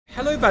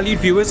Hello valued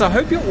viewers, I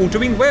hope you're all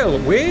doing well.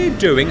 We're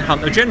doing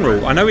Hunt the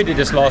General. I know we did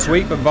this last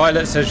week, but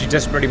Violet says she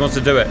desperately wants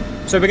to do it.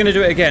 So we're going to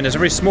do it again. It's a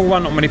very small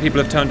one, not many people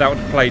have turned out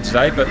to play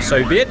today, but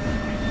so be it.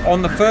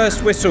 On the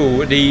first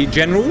whistle, the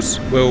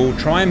generals will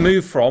try and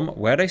move from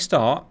where they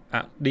start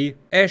at the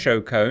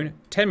airshow cone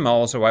 10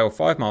 miles away or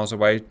 5 miles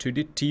away to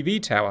the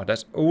TV tower.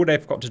 That's all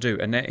they've got to do,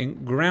 and they're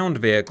in ground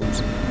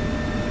vehicles.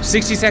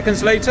 60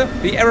 seconds later,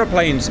 the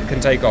aeroplanes can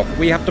take off.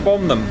 We have to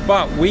bomb them,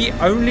 but we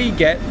only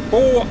get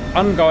 4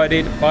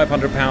 unguided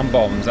 500-pound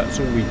bombs. That's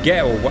all we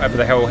get, or whatever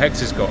the hell Hex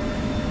has got.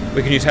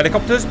 We can use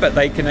helicopters, but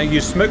they can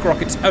use smoke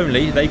rockets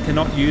only. They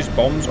cannot use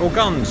bombs or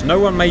guns. No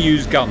one may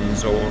use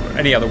guns or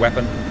any other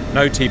weapon.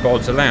 No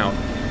T-bods allowed.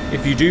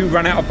 If you do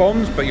run out of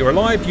bombs, but you're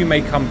alive, you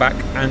may come back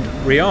and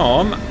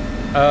rearm.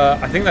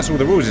 I think that's all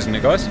the rules, isn't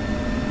it, guys?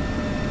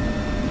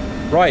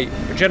 Right,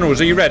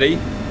 generals, are you ready?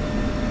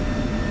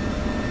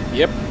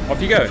 Yep. Off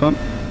you go. Fun.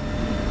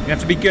 You have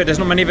to be good. There's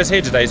not many of us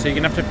here today, so you're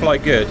going to have to fly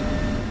good.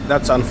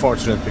 That's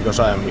unfortunate because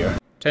I am here.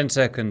 10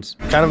 seconds.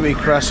 Can we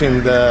crash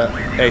in the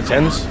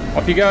A10s?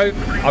 Off you go.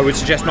 I would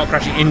suggest not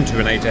crashing into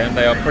an A10.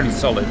 They are pretty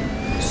solid.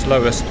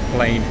 Slowest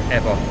plane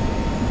ever.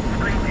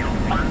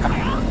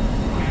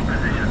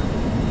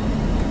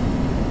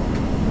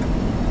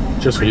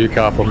 Just for you,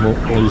 Cap, I'm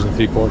losing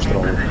 3/4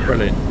 throttle.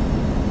 Brilliant.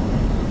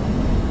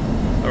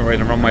 Oh, wait,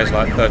 the runway is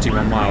like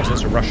 31 miles.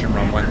 That's a Russian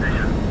runway.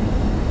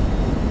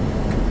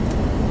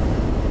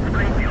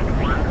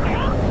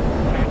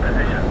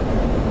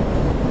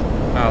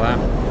 Oh, that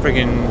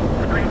friggin'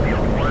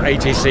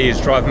 ATC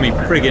is driving me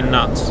friggin'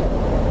 nuts.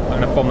 I'm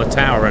gonna bomb the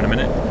tower in a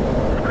minute.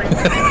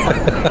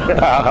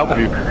 I'll help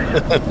you.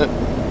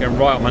 Getting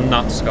right on my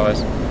nuts,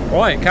 guys.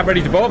 Right, Cap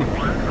ready to bomb.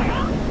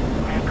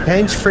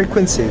 Change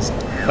frequencies.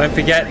 Don't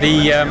forget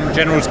the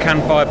generals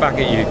can fire back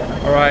at you.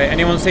 Alright,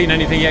 anyone seen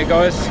anything yet,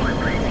 guys?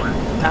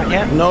 Not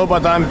yet. No,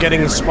 but I'm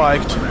getting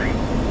spiked.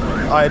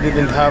 I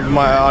didn't have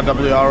my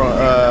RWR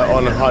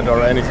on HUD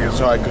or anything,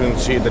 so I couldn't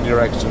see the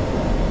direction.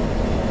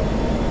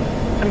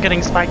 I'm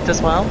getting spiked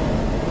as well.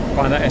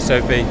 Find that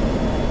SOB.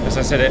 As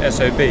I said,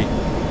 SOB.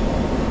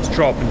 It's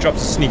drop, and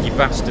drop's a sneaky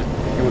bastard.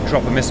 He will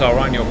drop a missile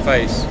right in your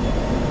face.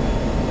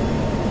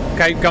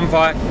 Okay,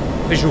 gunfire.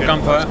 Visual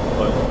gunfire.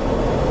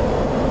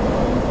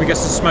 We get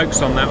some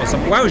smokes on that or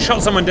something. Wow, he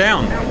shot someone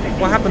down.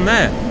 What happened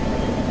there?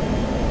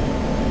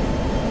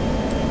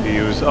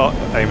 He was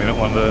aiming at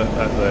one of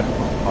the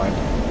behind.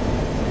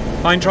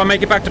 Fine, try and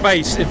make it back to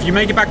base. If you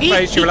make it back to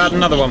base, you're allowed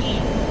another one.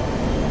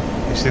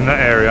 He's in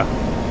that area.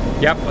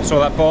 Yep, I saw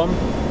that bomb.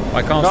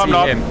 I can't see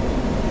him.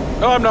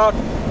 No, I'm not.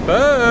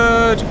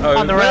 Bird! Oh,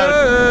 On the road.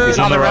 bird. He's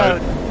on the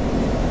road.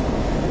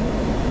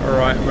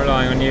 Alright, I'm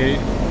relying on you.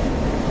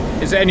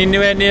 Is there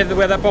anywhere near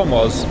where that bomb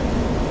was?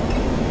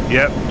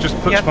 Yep, just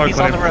put Yep, smoke he's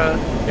on on him. the road.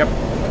 Yep.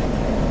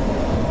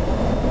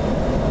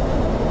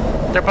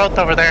 They're both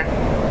over there.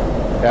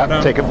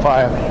 Yeah, taking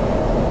fire.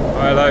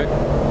 Oh, hello.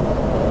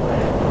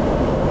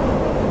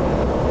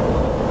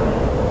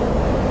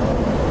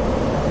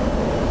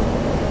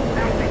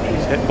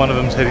 One of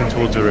them's heading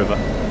towards the river.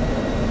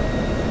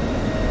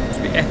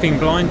 Must be effing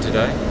blind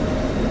today.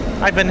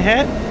 I've been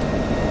hit.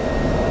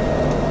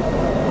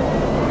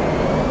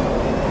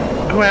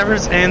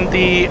 Whoever's in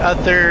the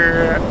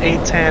other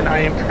A10, I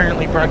am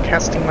currently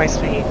broadcasting my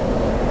speed.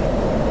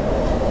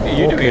 Are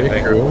you doing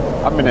anything? Cool.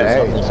 I'm in an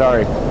A,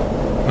 sorry.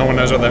 No one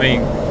knows what they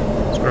mean.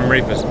 It's Grim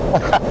Reapers.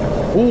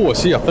 Oh, I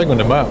see a thing on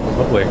the map.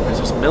 Lovely. Is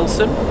this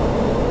Milsim?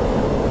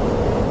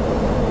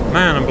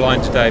 Man, I'm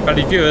blind today.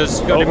 Value viewers,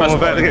 you got to do I'm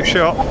about to get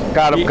shot.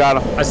 Got him,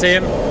 got him. I see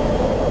him.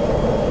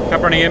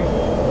 Cap running him.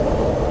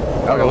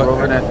 Got him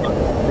rolling in.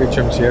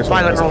 HMCS.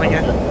 Pilot rolling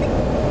in.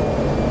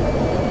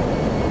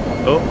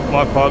 Oh,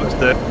 my pilot's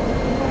dead.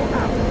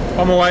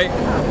 I'm away.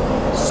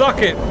 Suck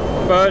it,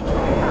 bird.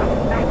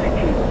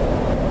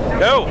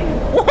 Go!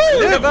 Woohoo!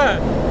 Look at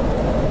that!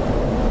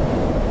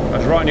 I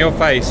was right in your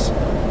face.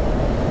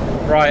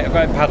 Right, I've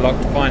got it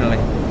padlocked, finally.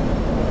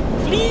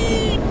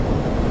 Flee!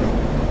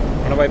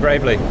 Run away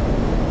bravely.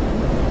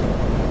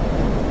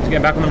 He's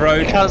getting back on the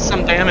road. Caused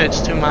some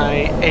damage to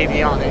my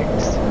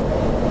avionics.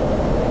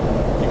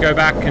 You go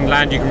back and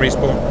land, you can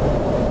respawn.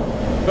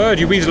 Bird,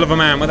 you weasel of a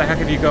man, where the heck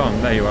have you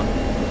gone? There you are.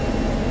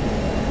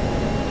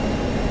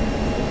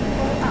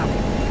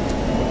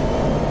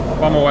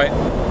 One more way.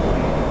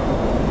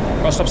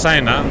 Gotta stop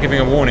saying that, I'm giving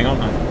a warning,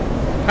 aren't I?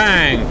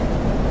 Bang!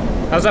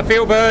 How's that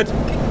feel, Bird?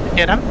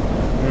 Hit him?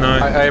 No.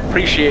 I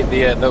appreciate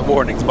the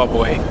warnings, by the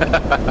way.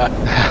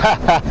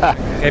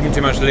 Gave him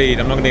too much lead,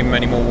 I'm not gonna give him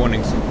any more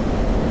warnings.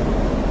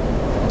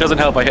 Doesn't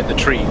help I hit the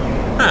tree.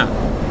 Ah.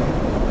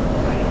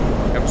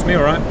 Helps me,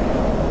 alright.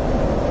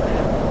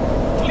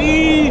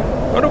 Flee!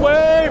 Run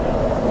away!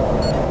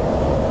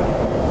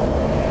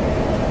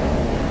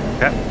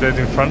 Gap dead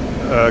in front.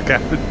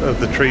 Gap of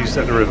the trees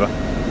at the river.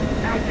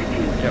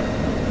 Yep.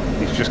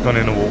 He's just gone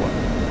in the water.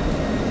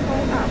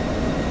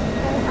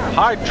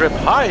 Hide, Drip,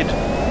 hide!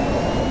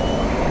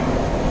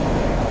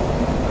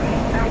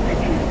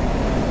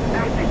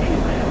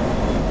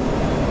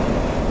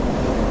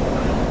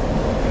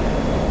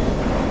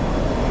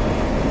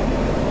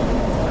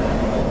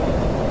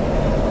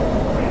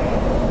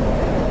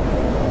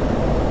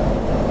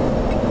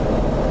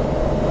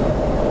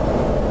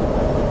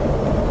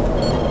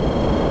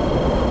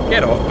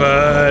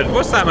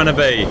 What's that going to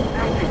be?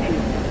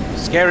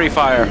 Scary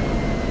fire.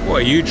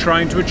 What are you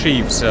trying to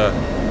achieve, sir?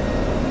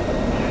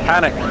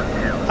 Panic.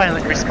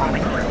 Pilot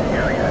responding.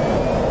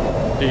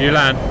 Did you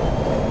land?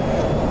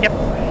 Yep.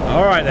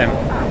 All right then.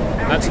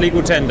 That's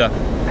legal tender.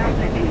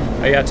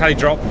 Oh yeah, tally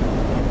drop.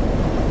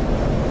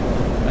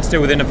 They're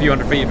still within a few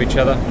hundred feet of each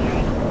other.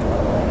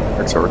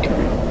 XRTV.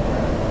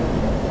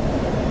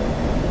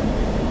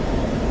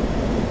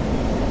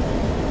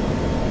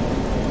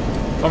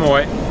 I'm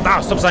away.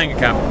 Ah, stop saying it,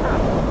 Cap.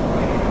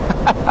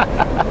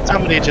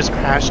 Somebody just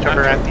crashed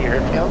over at the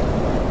airfield.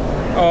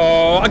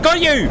 Oh, I got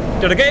you!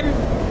 Did I get him?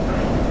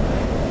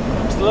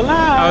 Still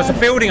alive. Oh, it's a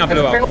building I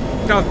blew up.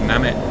 God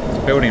damn it. It's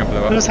a building I blew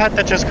up. Who's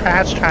that just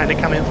crashed trying to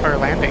come in for a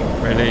landing?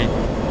 Really?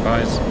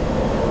 Guys?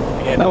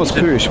 Again, That was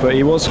Poosh, but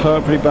he was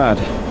hurt pretty bad.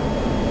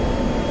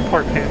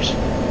 Poor Poosh.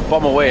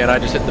 bomb away and I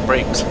just hit the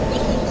brakes.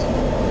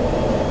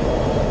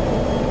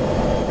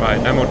 Right,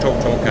 no more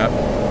talk, Cap.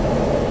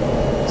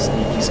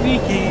 Sneaky,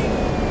 sneaky.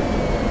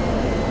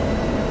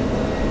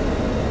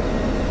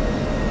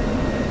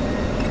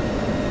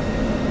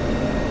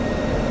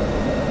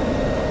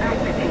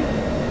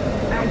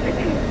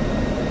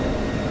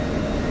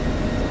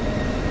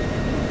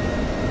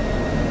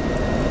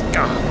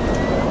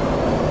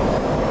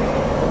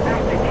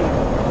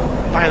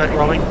 Pilot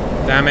rolling.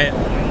 Damn it.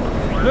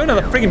 Look,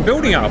 another frigging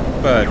building up,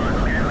 bird.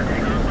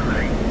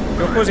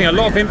 You're causing a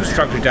lot of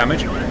infrastructure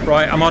damage.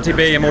 Right, I'm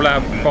RTB, I'm all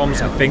out of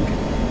bombs, I think.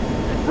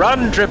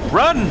 Run, Drip,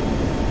 run!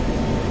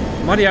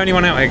 Am I the only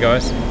one out here,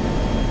 guys?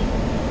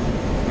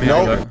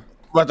 No,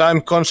 but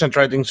I'm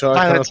concentrating, so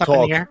I cannot Pilot's up in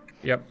talk. the air.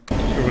 Yep,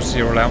 we'll see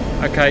you all out.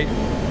 Okay,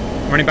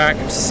 running back.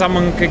 If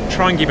someone could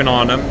try and keep an eye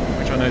on them,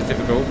 which I know is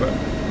difficult, but...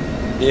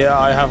 Yeah,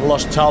 I have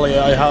lost tally.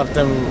 I had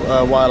them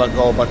a while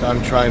ago, but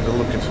I'm trying to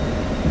look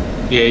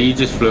at. Yeah, you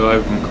just flew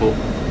over them, cool.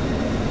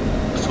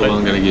 That's all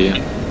I'm gonna get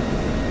you.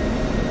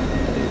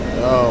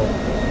 Oh,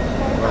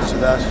 what's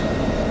that?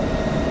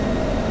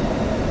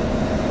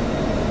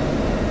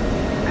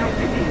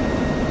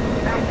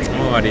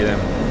 Alrighty then.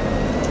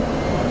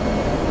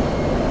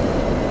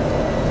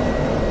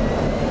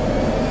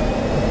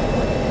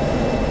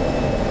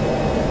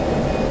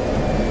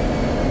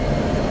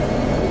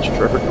 Which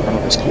Trevor can run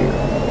on this gear.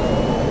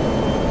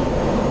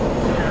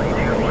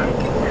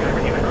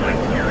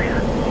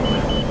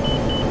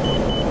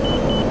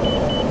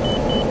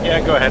 Yeah,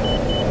 go ahead.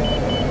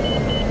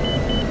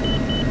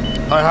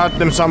 I had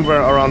them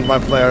somewhere around my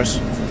flares.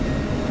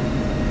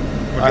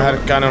 I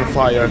had cannon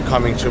fire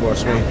coming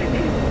towards me.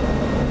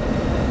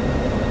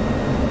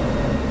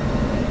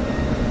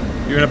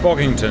 You're in a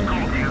Boggington.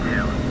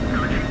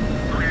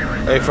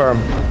 A firm.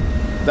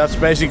 That's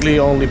basically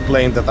only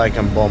plane that I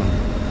can bomb.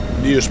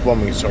 Use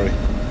bombing, sorry.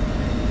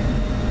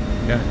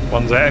 Yeah.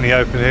 One's out in the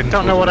open end.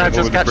 Don't know what I towards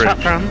just the got bridge. shot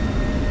from,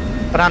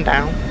 but I'm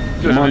down.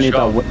 You might need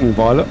that wing,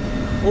 Violet.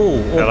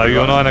 Ooh, Hello,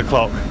 you're 9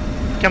 o'clock.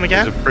 Come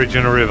There's again? a bridge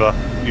and a river.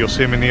 You'll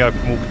see him in the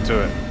open walking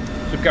to it.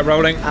 Just get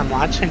rolling. I'm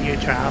watching you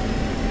drop.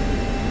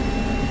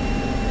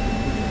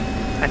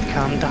 I've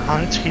come to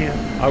hunt you.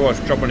 I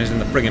watched drop when he's in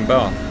the frigging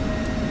bar.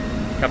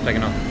 Cap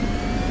taking off.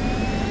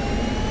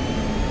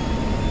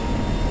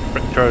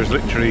 Retro's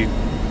literally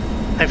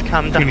I've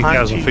come to hunt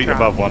 20,000 you. feet drop.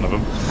 above one of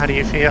them. How do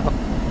you feel?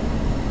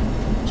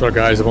 Sorry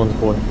guys, I'm on the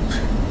phone.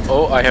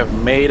 Oh, I have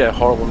made a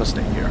horrible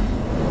mistake here.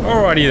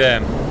 Alrighty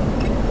then.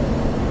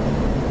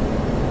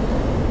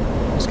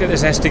 Let's get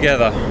this S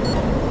together.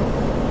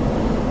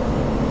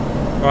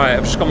 Right,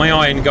 I've just got my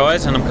eye in,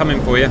 guys, and I'm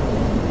coming for you.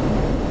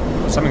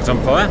 Something's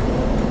on fire.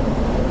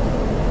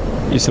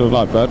 You still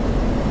alive, bud?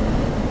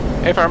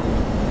 Hey, farm.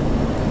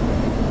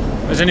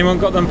 Has anyone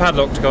got them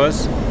padlocked,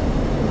 guys?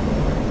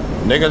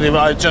 Negative,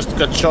 I just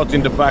got shot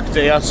in the back.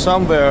 They are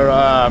somewhere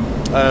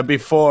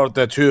before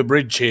the two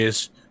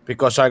bridges,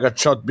 because I got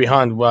shot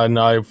behind when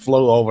I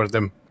flew over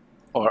them.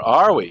 Or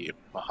are we?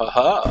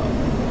 Haha.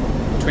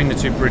 Between the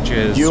two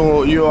bridges.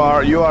 You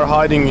are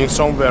hiding in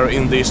somewhere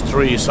in these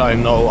trees, I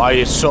know.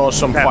 I saw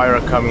some fire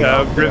coming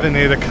out. River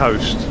near the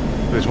coast.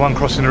 There's one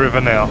crossing the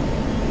river now.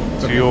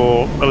 So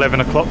you're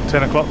 11 o'clock,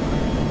 10 o'clock.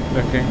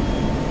 Okay.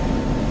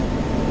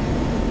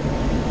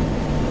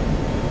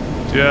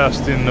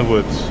 Just in the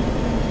woods.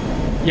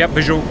 Yep,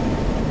 visual.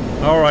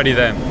 Alrighty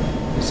then.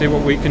 Let's see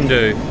what we can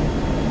do.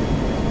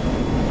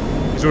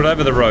 He's all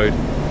over the road.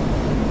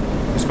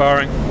 He's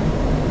firing.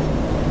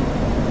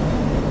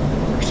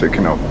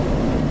 Sticking up.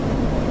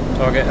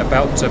 Target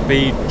about to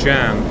be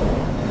jammed.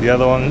 The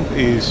other one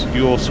is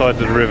your side of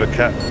the river,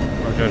 Cat,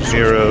 Roger, just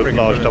near a friggin'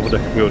 large bullets.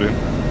 double-decker building.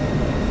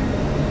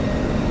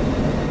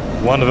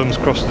 One of them's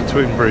crossed the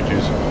twin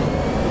bridges.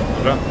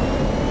 Roger.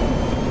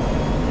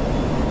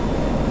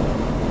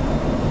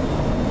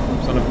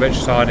 Son of a bitch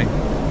is hiding.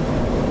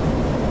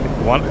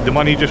 The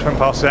one you just went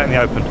past out in the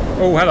open.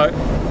 Oh, hello.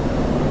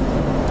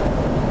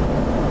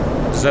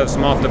 Deserves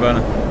some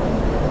afterburner.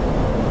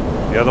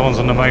 The other one's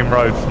on the main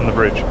road from the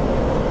bridge.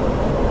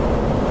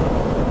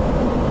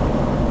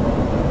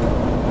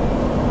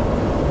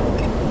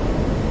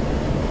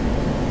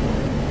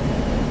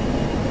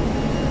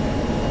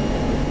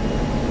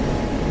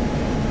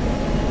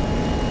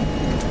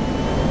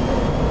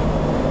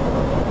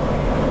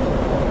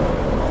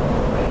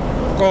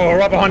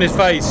 behind his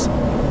face.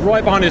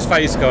 Right behind his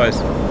face, guys.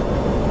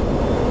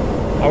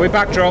 Are we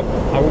back, drop?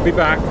 I will be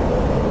back.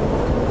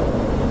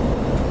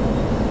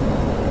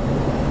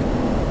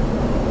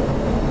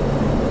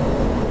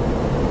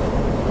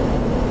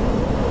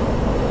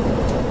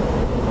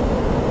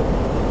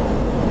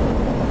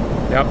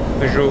 Yep,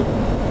 visual.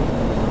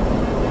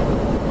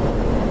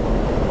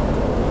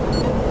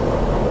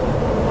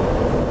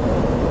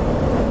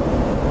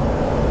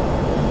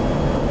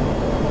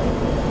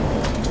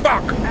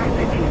 Fuck!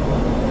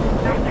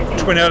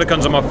 Twin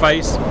Hurricanes on my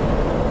face.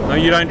 No,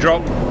 you don't,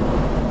 drop.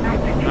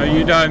 No,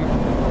 you don't.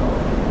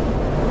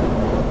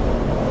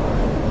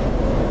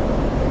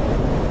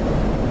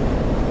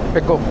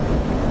 Pickle.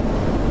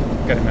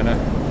 Get him in there.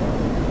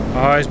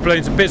 Oh, he's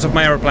blowing some bits of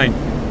my aeroplane.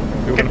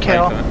 You're Good gonna pay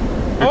kill. for that.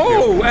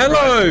 Oh,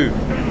 hello!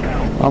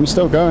 I'm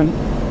still going.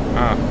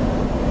 Ah,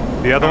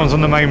 The other one's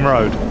on the main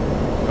road.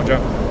 Roger.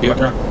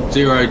 Yep.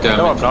 0 damage.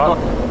 No, I'm not.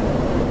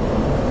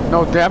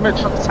 No damage?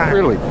 Sorry.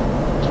 Really?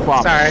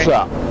 Wow, Sorry.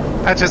 suck.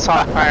 I just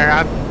saw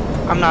fire.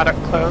 I'm not up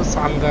close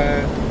on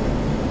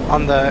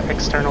the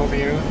external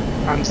view.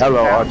 I'm so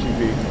Hello, down.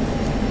 RGB.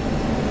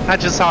 I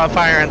just saw a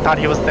fire and thought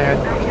he was dead.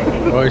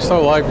 Oh, he's still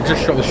alive. He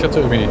just shot the shit out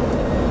of me.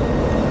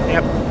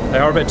 Yep. They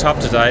are a bit tough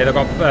today. They've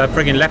got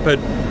friggin' Leopard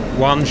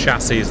 1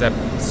 chassis. They're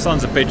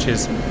sons of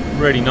bitches.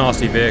 Really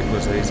nasty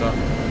vehicles, these are.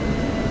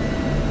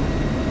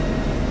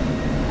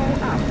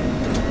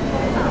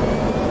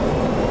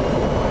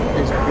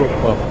 He's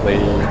probably...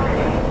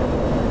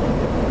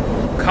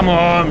 Come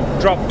on,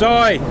 drop,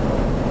 die!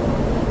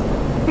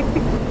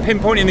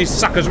 Pinpointing these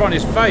suckers right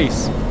in his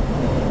face.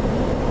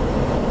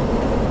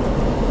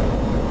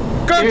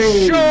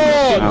 Good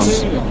shot!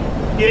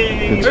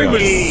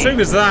 Who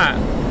was that?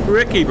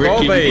 Ricky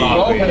Bobby.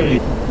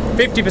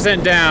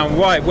 50% down.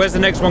 Right, where's the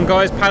next one,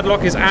 guys?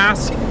 Padlock his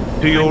ass.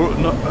 Do your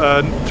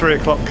 3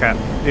 o'clock cap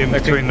in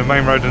between the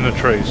main road and the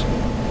trees.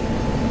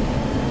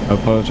 I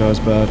apologise,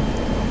 bad.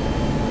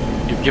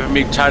 You've given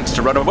me chance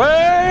to run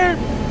away.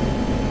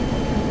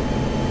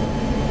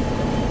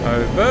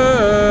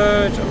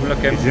 Over. I'm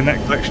looking. He's in that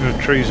collection of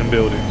trees and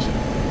buildings.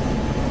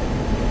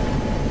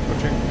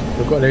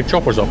 We've got any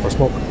choppers up for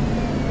smoke.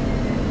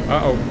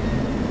 Uh-oh.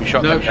 You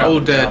shot No, them all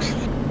down. dead.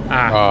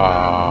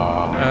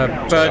 Ah.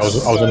 I Bird's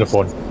was on the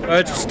phone.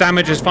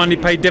 damage has finally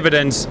paid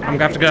dividends. I'm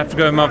gonna have to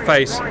go in my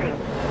face.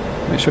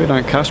 Make sure you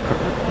don't crash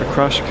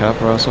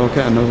cap or else I'll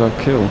get another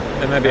kill.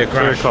 There may be a 3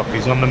 crash. o'clock,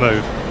 he's on the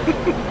move.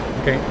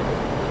 Okay.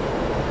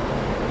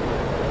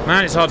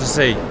 Man, it's hard to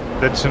see.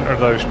 Dead centre of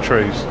those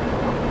trees.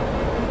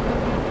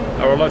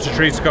 Oh, lots of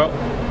trees, Scott.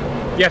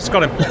 Yes,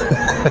 got him.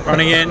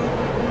 Running in.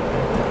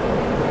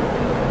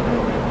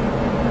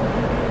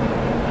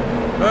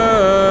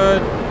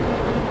 Bird.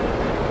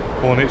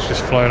 Hornet's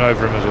just flown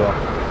over him as well.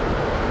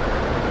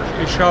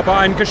 Sharp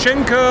ein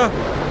Geschenke.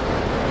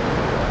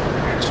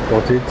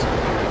 Spotted.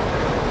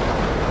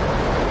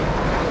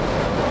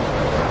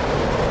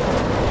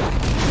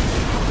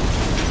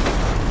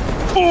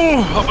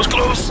 Oh, that was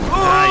close.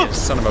 Ah, you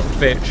son of a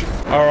bitch.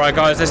 Alright,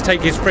 guys, let's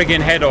take his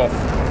friggin' head off.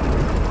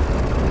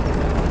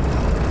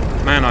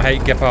 Man, I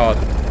hate Gepard.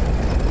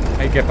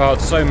 I hate Gepard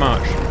so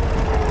much.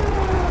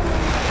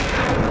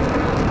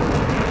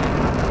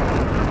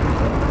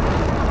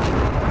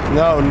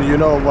 Now you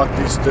know what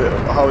is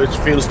how it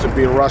feels to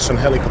be Russian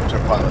helicopter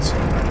pilots.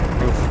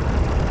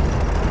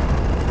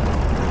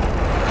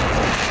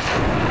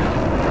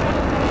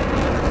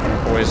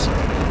 Boys,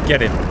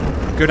 get him.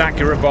 Good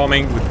accurate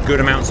bombing with good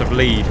amounts of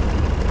lead.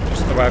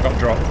 Just the way I got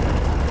dropped.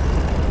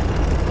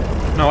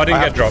 No, I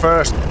didn't get dropped.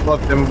 First, got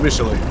them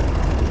visually.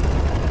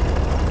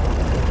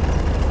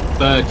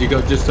 Bird, you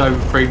got just over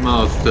 3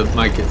 miles to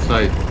make it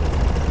safe.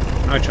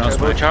 No chance,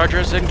 mate.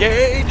 Turbochargers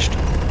engaged.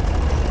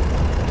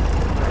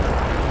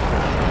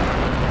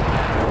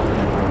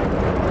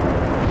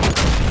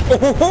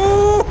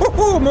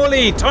 Oh, more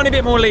lead, tiny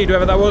bit more lead,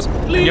 whoever that was,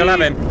 and you'll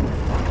have him.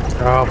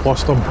 Ah, I've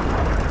lost him.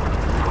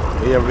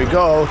 Here we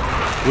go.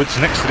 Woods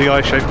next to the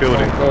I-shaped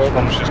building. Oh.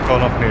 Bomb's just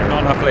gone off near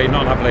Not him. enough lead,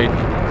 not enough lead.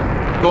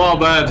 Go on,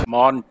 Bird. Come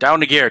on,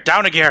 down a gear,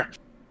 down a gear.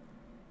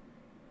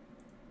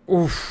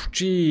 Oof,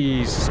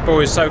 jeez,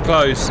 boys, so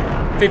close.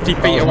 50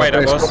 feet away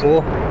that was.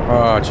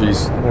 Ah,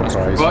 jeez. No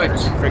tries. Right,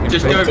 Friggin'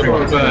 just big go for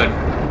thing. it,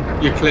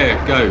 Bird. You're clear.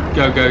 Go,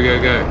 go, go, go,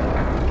 go.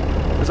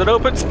 There's an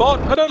open spot.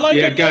 I don't like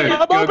Yeah, it. go,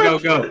 I'm go, open. go,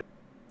 go.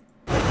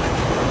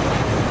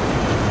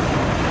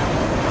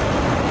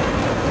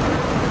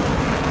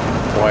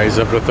 Why is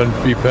everything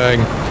beeping?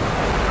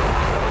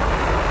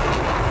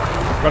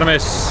 Got a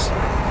miss.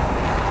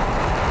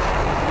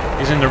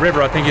 He's in the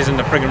river, I think he's in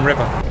the friggin'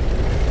 river.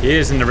 He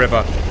is in the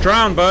river.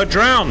 Drown, bird,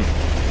 drown!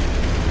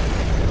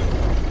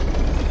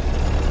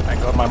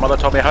 Thank God my mother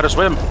taught me how to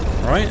swim.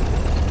 Right?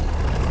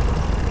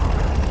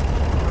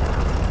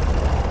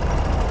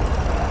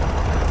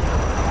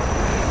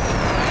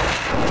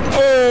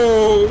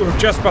 Oh,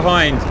 just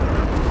behind.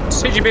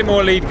 Just a bit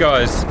more lead,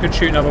 guys. Good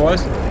shooting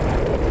otherwise.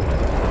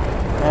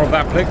 More of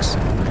that, Plix.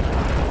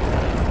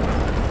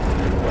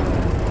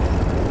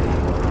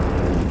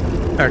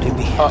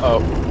 RTB.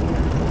 Uh-oh.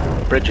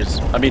 Bridges.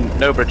 I mean,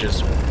 no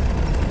bridges.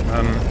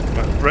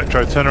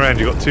 Retro, turn around.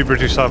 You've got two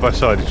bridges side by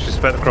side. You're just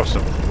about to cross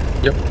them.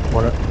 Yep,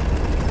 on it.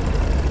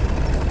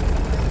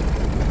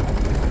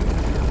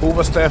 Who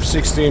was the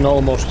F-16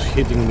 almost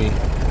hitting me?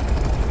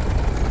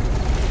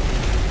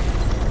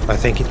 I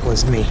think it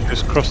was me.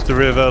 Just cross the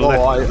river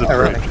left of the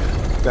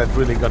bridge. That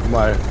really got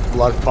my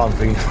blood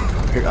pumping.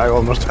 I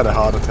almost had a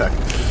heart attack.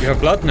 You have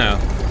blood now?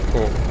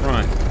 Cool.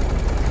 Right.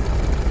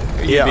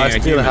 You Yeah, being I a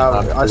still human.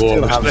 have. I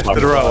still have. Left of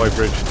the railway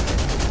bridge.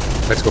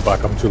 Let's go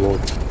back, I'm too low.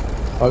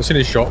 Oh, it's in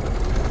his shop.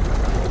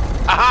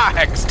 Aha,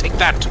 Hex, take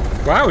that.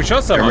 Wow, we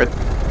shot someone.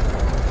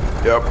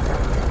 Yep.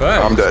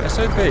 Burn. I'm dead.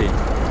 SOP.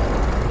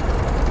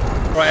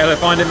 Right, Ella,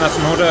 find him. That's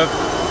an order.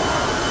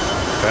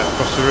 Okay,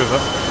 across the river.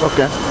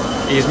 Okay.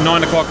 He's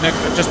 9 o'clock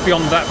just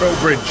beyond that little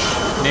bridge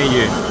near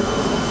you.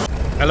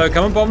 Hello,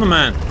 come and bomb the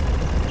man.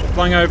 Just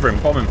flying over him,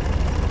 bomb him.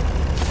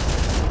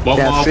 One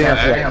mile see per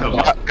him. air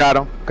cover. Got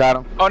him. Got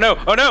him. Oh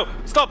no,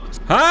 stop.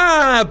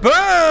 Ah,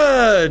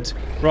 bird!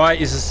 Right,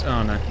 he's just,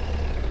 oh no.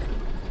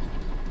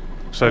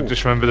 So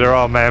just remember, there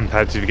are man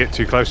pads if you get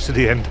too close to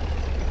the end.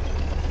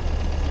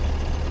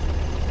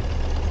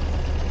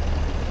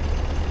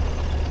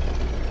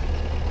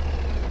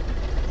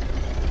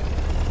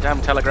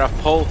 Damn telegraph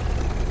pole.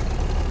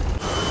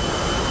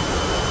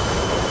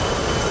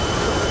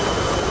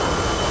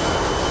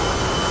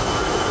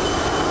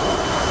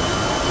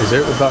 Is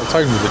it about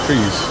time with the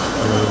trees?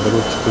 The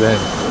roads to the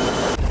end.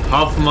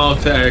 Half a mile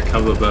to air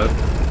cover, bird.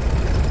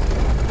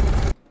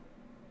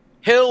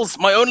 Hills,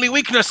 my only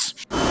weakness.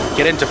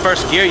 Get into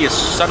first gear, you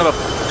son of a...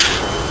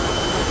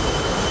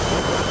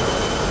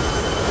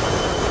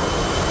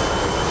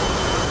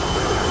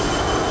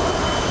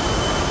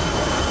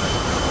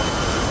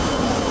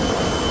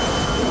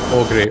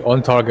 Oh great,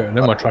 on target, and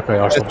in my track I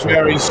are It's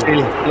very easy.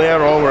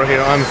 Blair over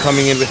here. I'm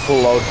coming in with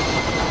full load.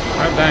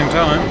 About dang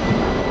time.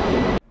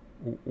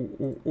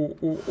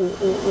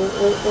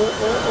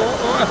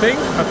 I think.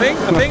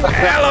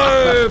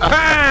 Hello,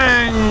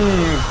 bang!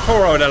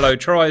 Poor old Hello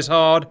tries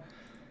hard.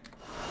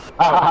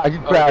 Ah, you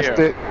crashed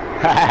it.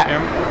 Yeah.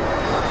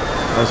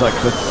 How's that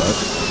clip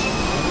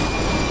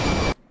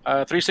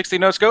work? 360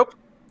 no scope.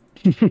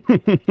 Good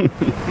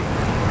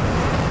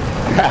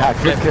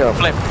kill.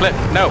 Flip,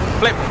 no,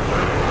 flip.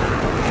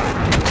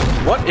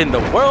 What in the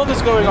world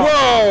is going on?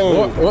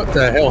 Whoa! What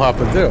the hell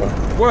happened there?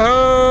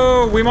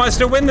 Whoa! We might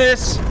still win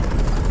this.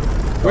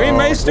 We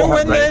may still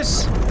win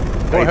this.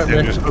 What hit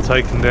me? Just got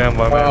taken down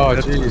by man. Oh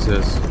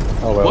Jesus.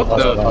 Oh well, What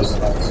that's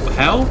the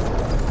hell?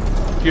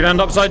 You land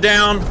upside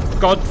down.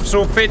 God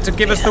saw fit to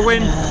give us the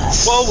win.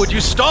 Whoa, would you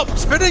stop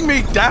spinning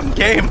me, damn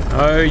game?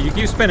 Oh, you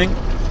keep spinning.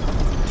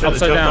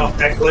 Upside down.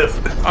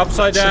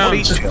 Upside down.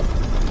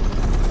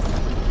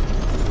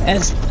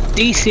 As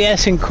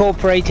DCS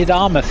incorporated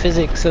armor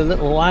physics a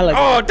little while ago.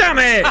 Oh, damn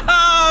it!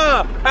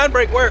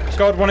 Handbrake worked.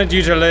 God wanted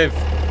you to live.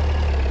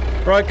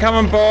 Right, come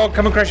on, Borg.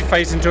 Come and crash your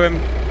face into him.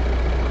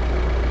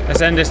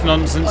 Let's end this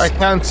nonsense. I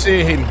can't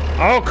see him.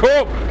 Oh,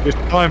 cool. Just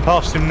flying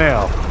past him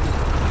now.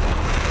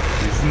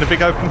 He's in the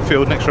big open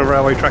field next to a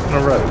railway track on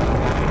a road.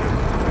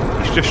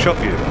 He's just shot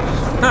you.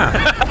 Huh.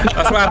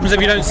 That's what happens if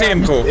you don't see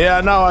him, cool.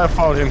 Yeah, now I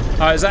found him.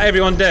 Alright, is that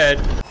everyone dead?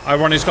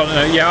 Ironic's got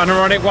yeah,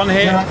 unironic, one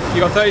hit.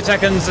 You got 30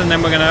 seconds, and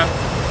then we're gonna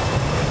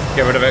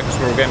get rid of it because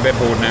we're all getting a bit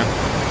bored now.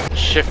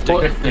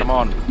 Shifting, come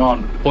on.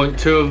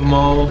 0.2 of a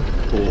mile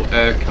for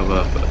air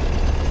cover.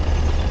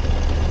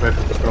 Wait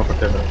for the for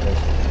 10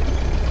 minutes.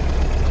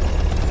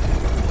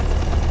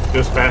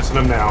 Just passing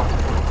him now.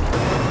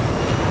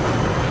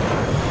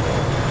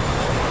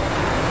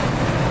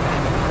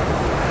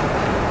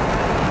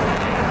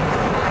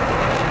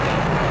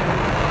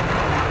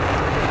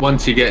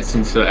 Once he gets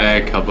into the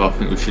air cover, I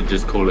think we should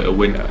just call it a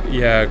win.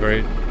 Yeah,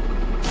 agreed.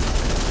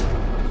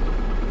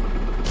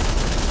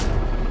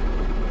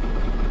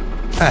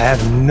 I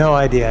have no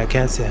idea. I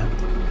can't see him.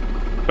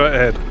 Go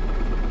ahead.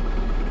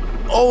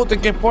 Oh, the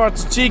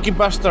Gepard's cheeky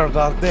bastard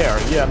are there.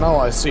 Yeah, now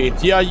I see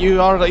it. Yeah,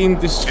 you are in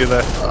this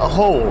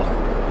hole.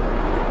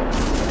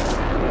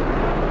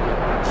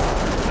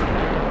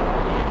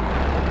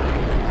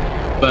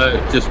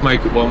 But just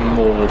make it one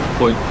more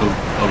point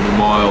of a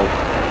mile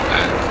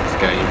and this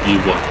game you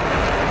won.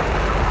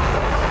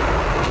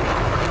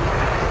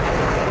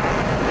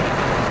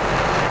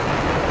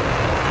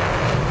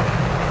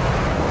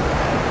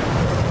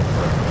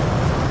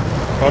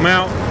 Come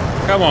out.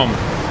 Come on.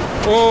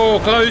 Oh,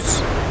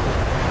 close.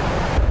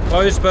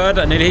 Close, bird.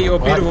 I nearly hit your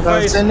beautiful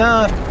face. That's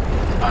enough.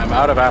 I'm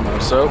out of ammo,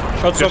 so...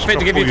 God's not fit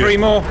to give you 3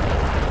 more.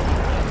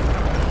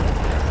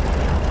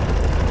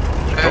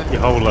 Drop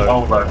your whole load.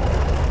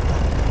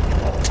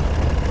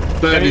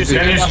 Bird is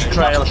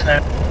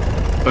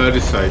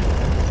safe.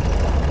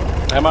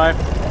 Am I?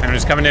 I'm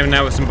just coming in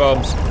now with some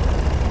bombs.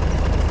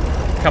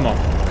 Come on.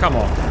 Come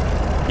on.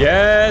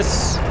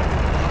 Yes.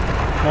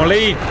 More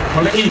lead.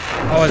 More lead.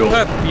 Oh, it's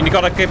perfect. You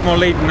gotta get more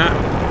lead than that.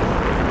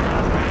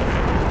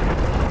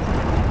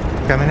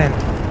 Coming in.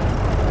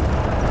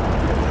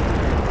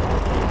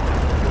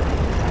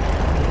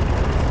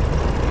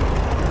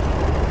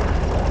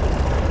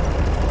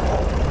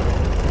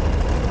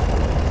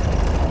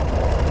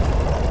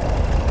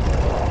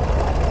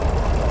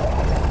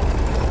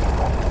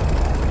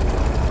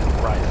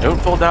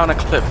 fall down a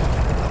cliff.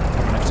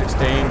 Come on,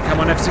 F16. Come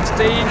on,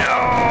 F16.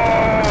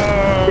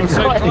 Oh,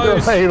 so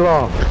close. Very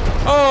long.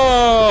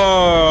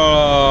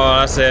 Oh,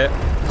 that's it.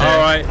 All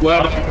right.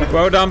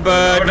 Well done,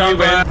 Bird. You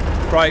win.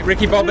 Right,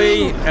 Ricky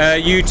Bobby,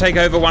 you take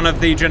over one of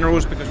the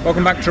generals. Because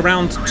welcome back to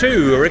round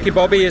 2. Ricky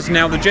Bobby is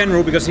now the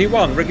general because he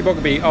won. Ricky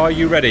Bobby, are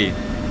you ready?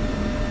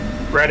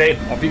 Ready.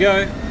 Off you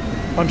go.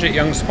 Punch it,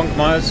 young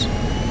Spunkmeyers.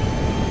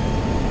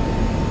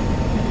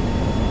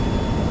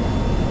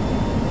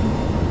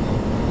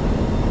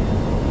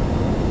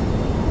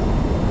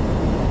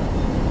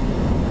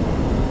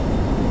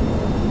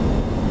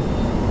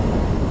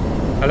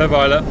 Hello,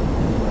 Violet.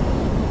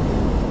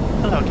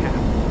 Hello, Cap.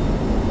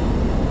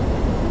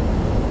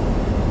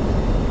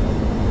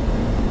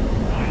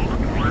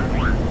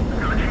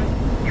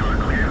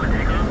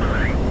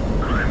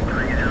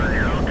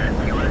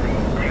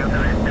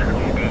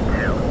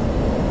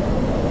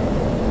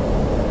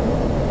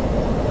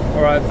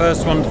 Alright,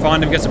 first one to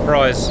find him gets a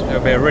prize.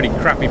 It'll be a really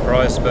crappy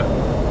prize, but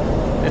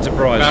it's a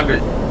prize. Found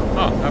it.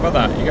 Oh, how about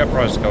that? You got a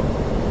prize, Scott.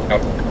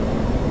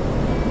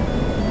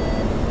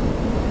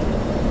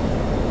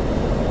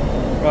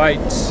 Right,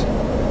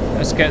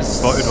 let's get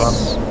Spotted one.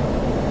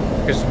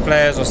 Get some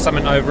flares or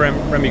something over him.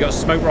 Remember, you got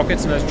smoke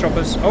rockets and those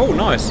choppers. Oh,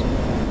 nice.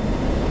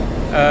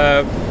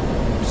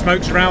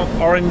 Smokes are out,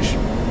 orange.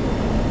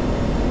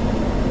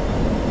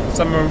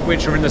 Some of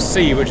which are in the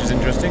sea, which is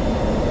interesting.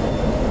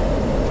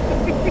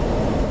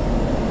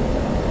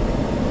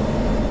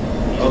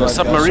 The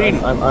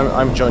submarine.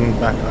 I'm joining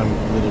back. I'm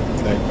a little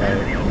bit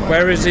late.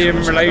 Where is he in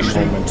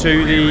relation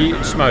to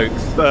the smoke?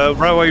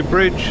 Railway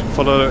bridge,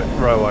 follow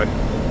railway.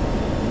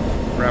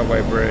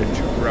 Railway bridge,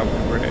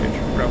 railway bridge,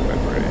 railway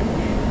bridge.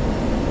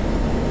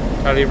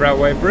 Tally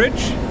railway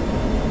bridge.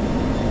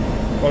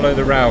 Follow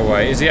the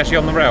railway. Is he actually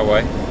on the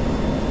railway?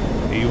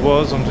 He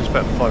was. I'm just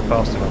about to fly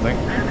past him, I think.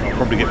 I'll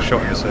probably get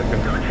shot in a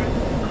second.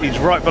 He's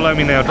right below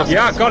me now.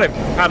 Yeah, I got him.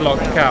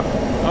 Padlocked cap.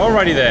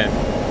 Alrighty then.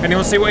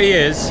 Anyone see what he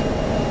is?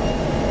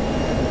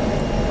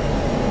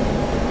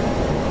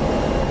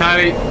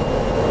 Tally.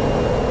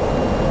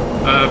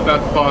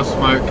 About fast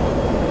smoke.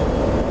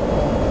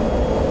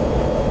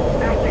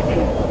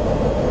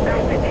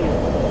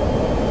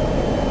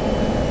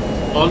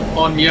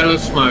 On yellow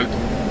smoke.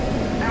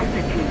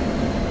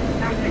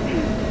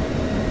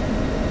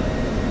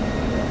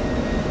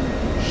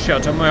 Shit, I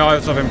took my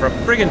eyes off him for a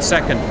friggin'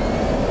 second.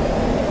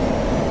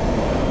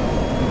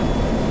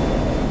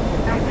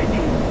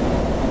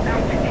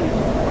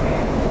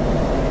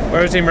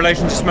 Where is he in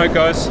relation to smoke,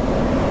 guys?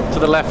 To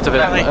the left of it.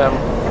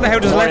 What the hell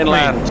does more left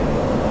inland.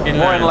 mean?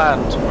 More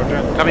inland.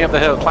 Coming up the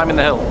hill, climbing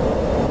the hill.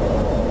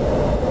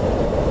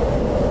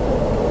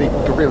 You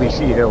can really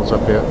see hills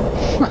up here.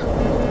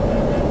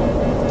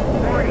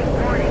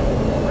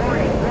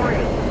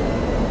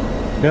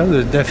 Yeah,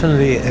 there's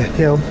definitely a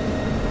hill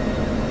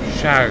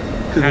Shout.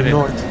 to the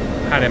north.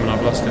 Had him and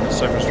I've lost him. It's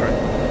so frustrating.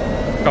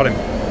 Got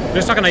him.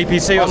 Looks like an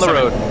APC or On the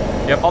something.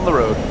 road. Yep. On the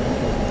road.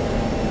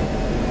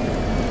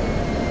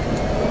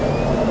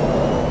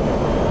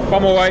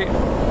 One more way.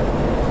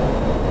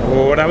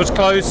 Oh, that was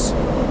close.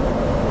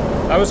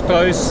 That was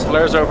close.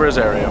 Flares over his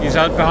area. He's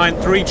out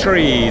behind 3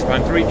 trees.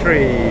 Behind 3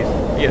 trees.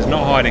 He is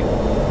not hiding.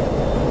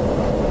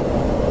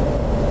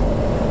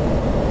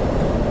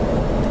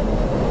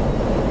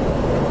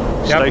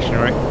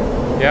 Stationary.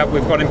 Yeah,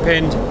 we've got him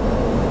pinned.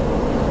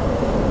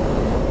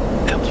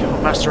 Help you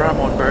with Master Arm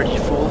on, Bird, you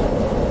fool.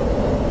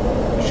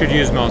 Should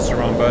use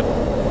Master Arm, bud.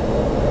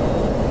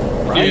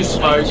 Use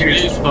smoke,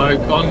 use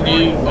smoke. On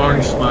you,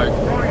 orange smoke.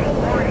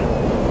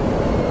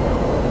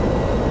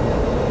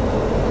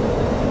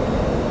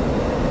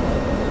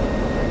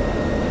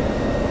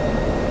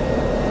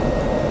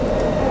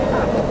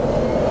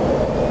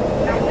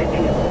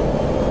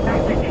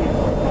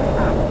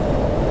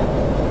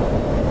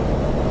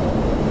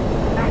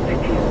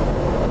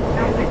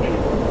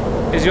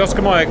 Is the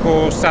Oscar Mike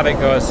or static,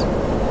 guys?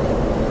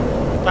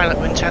 Violet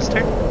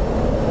Winchester.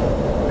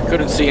 I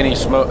couldn't see any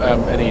smoke,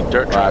 any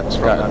dirt tracks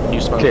from that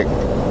new smoke. Kick.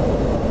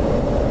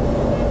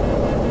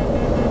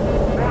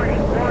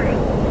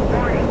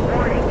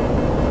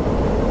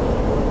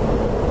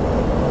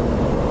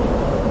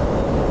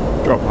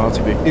 Drop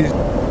RTB. He's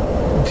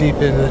deep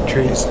in the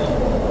trees.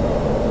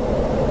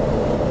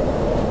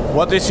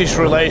 What is his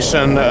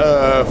relation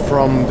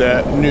from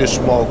the new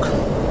smoke?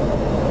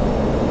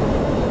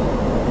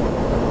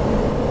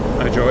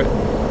 No joy.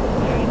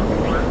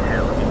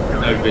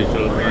 No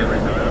visual.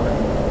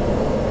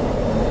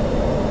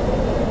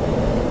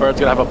 Bird's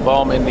gonna have a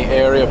bomb in the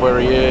area of where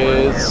he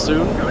is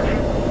soon.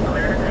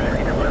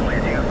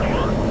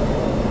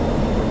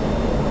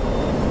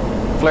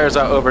 Flares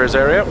out over his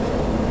area.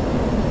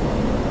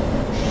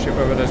 Ship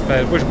over those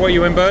flares. What are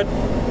you in, Bird?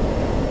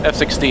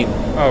 F-16.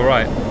 Oh,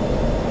 right.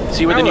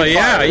 See where the new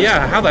yeah, fire is?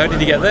 yeah. How the hell did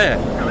he get there?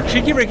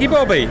 Cheeky Ricky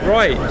Bobby.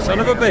 Right, son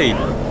of a bee.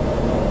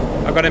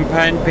 I've got him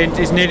pinned.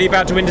 He's nearly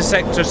about to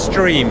intersect a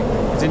stream.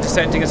 He's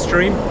intersecting a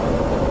stream.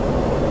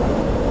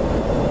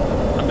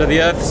 Under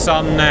the Earth's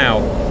sun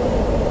now.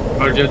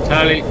 Roger,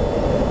 Tally.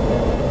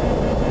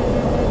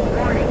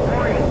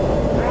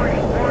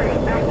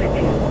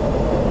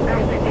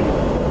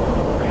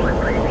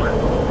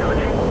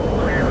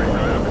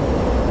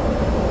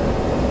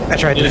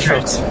 tried to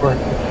transport.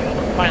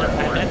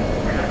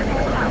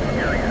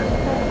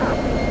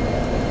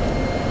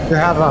 You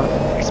have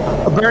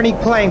a burning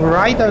plane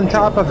right on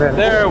top of him.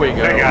 There we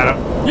go. I got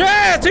him.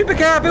 Yeah, super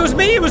cab. It was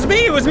me. It was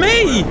me. It was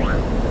me.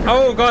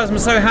 Oh, guys, I'm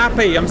so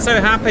happy. I'm so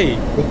happy.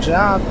 Good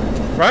job.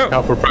 Right.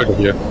 Cap, we're proud of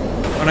you.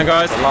 Come on,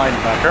 guys.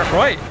 Linebacker.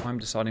 Right. I'm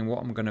deciding what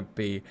I'm gonna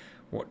be.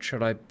 What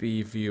should I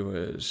be,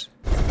 viewers?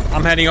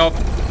 I'm heading off.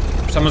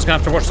 Someone's gonna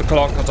have to watch the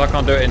clock because I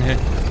can't do it in here.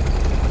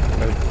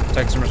 So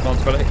take some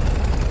responsibility.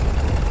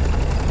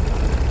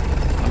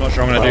 I'm not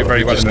sure I'm gonna do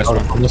very well in this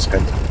one. On this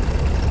end.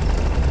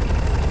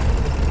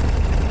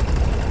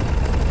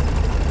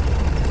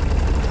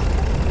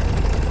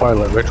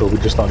 Pilot retro, we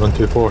just started on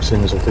 2-4,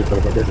 seeing as we'll take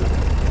forever to get it.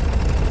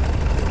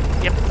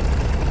 Yep.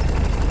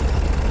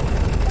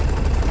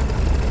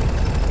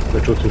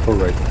 Retro 2-4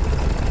 right.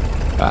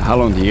 How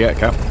long do you get,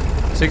 Cap?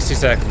 60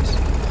 seconds.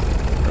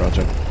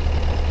 Roger.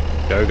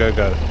 Go, go,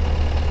 go.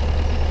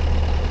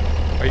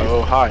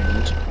 Oh,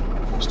 Hind.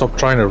 Stop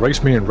trying to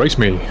race me and race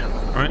me.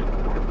 Right.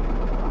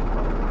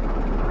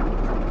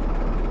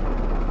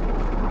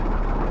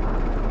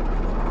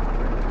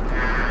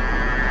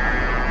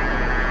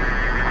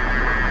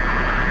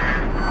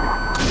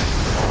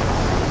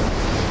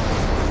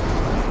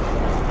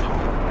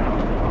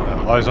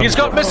 Eyes on He's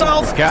got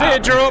missiles!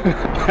 Teardrop!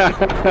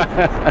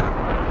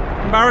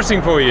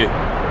 Embarrassing for you.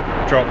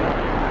 Drop.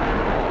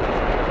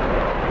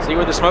 See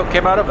where the smoke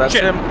came out of? That's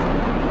Shit. him.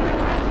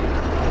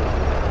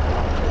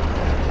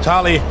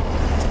 Tally.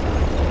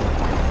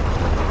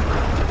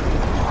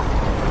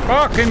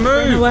 Fucking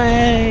Run move!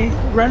 away!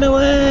 Run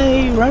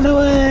away! Run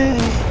away!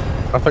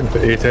 I think the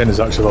A10 is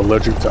actually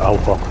allergic to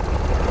alpha.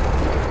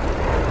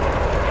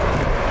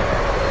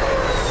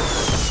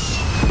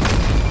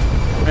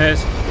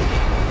 Yes.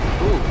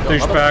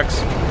 Douchebags.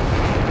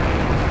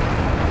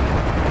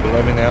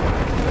 Below me now.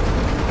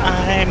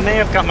 I may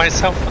have got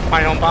myself with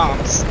my own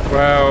bombs.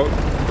 Well,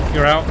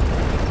 you're out.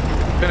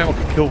 If anyone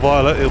can kill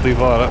Violet, it'll be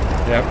Violet.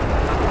 Yep.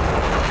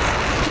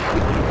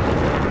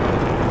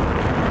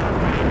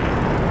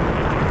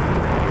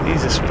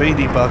 He's a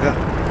speedy bugger.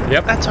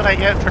 Yep. That's what I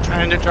get for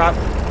trying to drop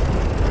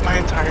my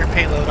entire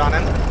payload on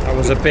him. That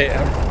was a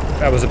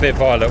bit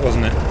violent,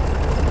 wasn't it?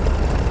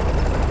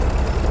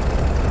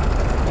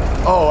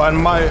 Oh,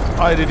 and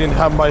I didn't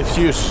have my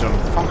fusion.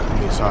 Fuck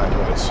me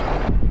sideways.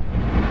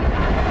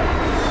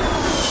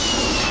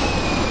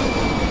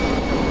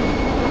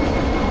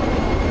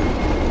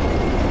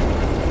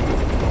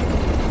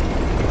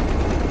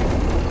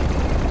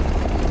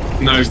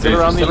 No, Is he still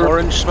around the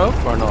orange smoke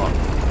or not?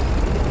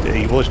 Yeah,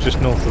 he was just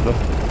north of them.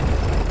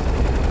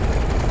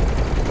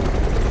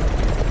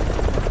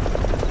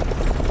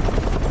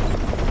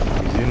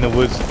 He's in the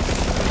woods.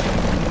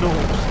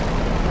 North.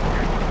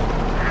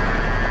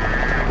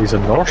 He's a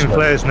Norseman.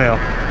 Players now.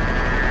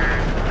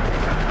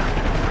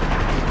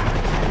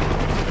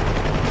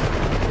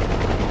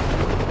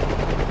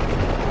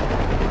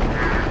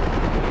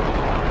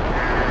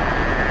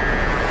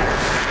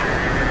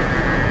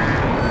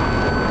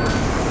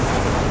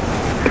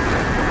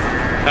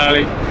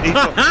 Early.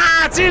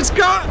 See it,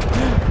 Scott!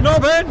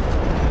 Not bad!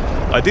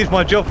 I did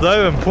my job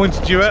though and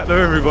pointed you out to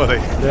everybody.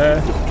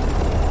 Yeah.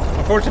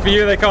 Unfortunately for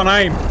you, they can't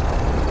aim.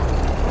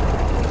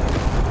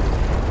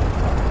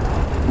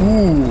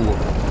 Ooh.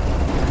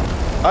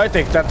 I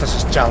take that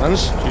as a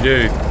challenge. You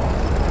do.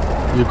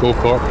 You go,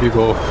 Corp, you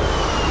go.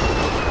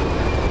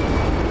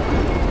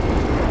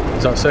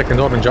 Is that second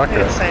orange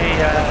accurate?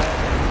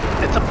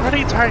 It's a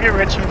pretty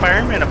target-rich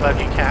environment above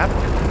you, Cap.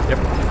 Yep.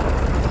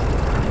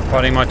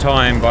 Finding my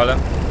time, Violet.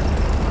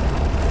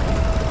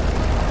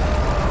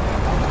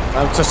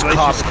 I'm just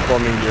cock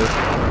bombing you.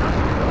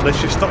 Let's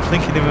just stop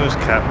thinking of him as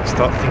Cap and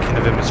start thinking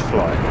of him as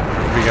Fly.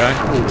 Here we go.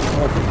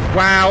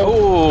 Wow!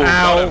 Ooh,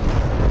 Ow!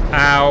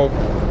 Ow!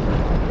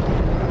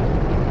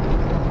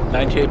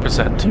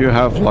 98%. You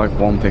have like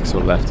 1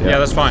 pixel left, yeah? Yeah,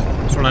 that's fine.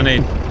 That's what I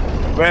need.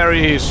 Where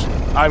he is,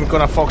 I'm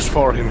gonna fox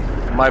for him.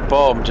 My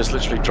bomb just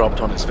literally dropped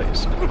on his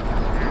face.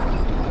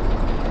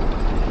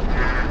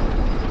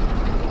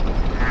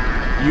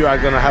 You are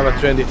gonna have a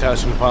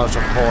 20,000 pounds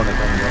of hornet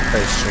on your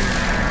face soon.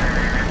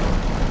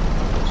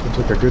 Seems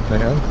like a good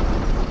night, eh?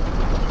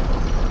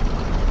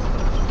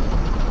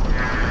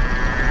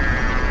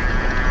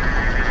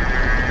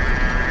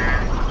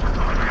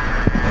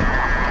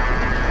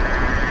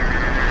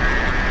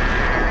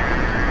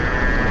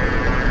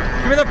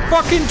 Give me the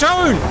fucking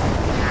tone!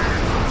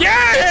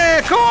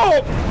 Yeah!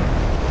 Cool!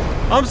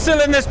 I'm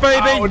still in this,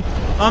 baby! Ouch.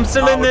 I'm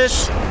still in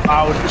this!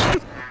 Ouch.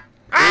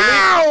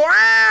 Ow!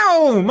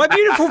 Ow! My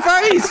beautiful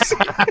face!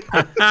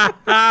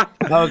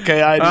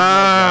 Okay,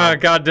 I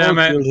did God damn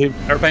Don't kill it.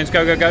 him. Airplanes,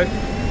 go, go, go.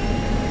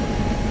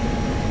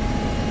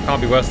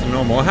 Can't be worse than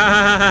normal. You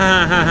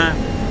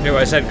know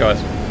what I said,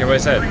 guys? You know what I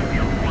said?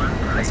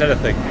 I said a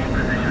thing.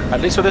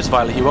 At least with this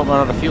Violet, you won't run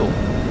out of fuel.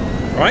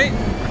 Right?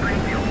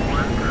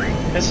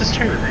 This is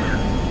true.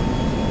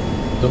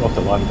 Don't have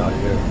to land that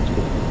here. It's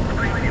good.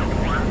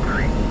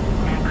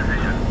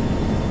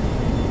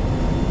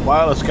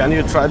 Wireless, can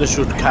you try to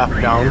shoot Cap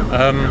down?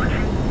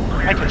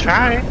 I can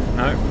try.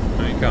 No,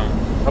 you can't.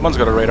 Someone's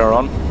got a radar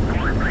on.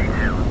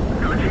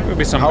 There'll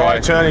be some How guy. I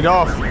turn it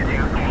off?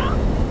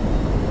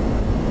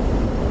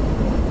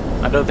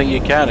 I don't think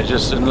you can. It's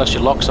just unless you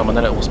lock someone,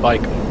 then it will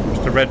spike.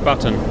 Just a red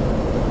button.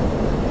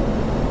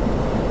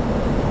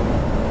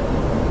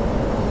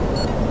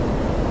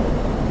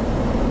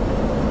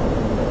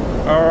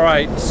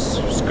 Alright,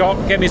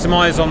 Scott, get me some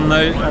eyes on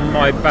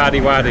my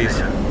baddie waddies.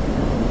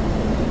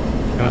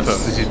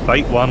 This is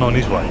bait 1 on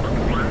his way.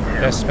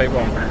 Yes, bait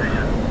 1.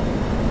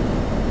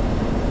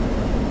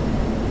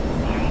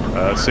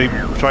 See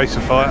tracer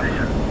fire.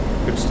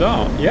 Good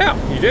start. Yeah,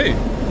 you do.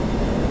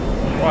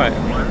 Right.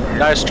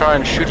 Nice try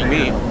and shooting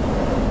me.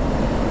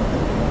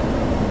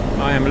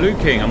 I am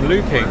looking. I'm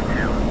looking.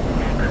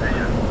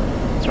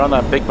 It's around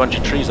that big bunch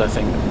of trees, I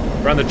think.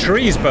 Around the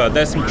trees, bud.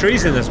 There's some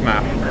trees in this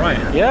map. Right.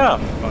 Yeah.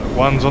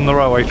 One's on the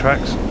railway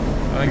tracks.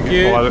 Thank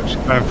you. Violet's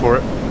going for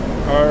it.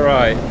 All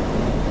right.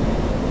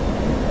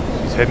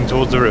 She's heading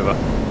towards the river.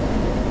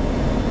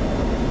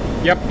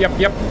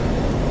 Yep.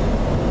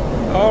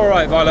 All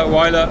right, Violet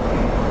Weiler.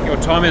 Your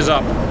time is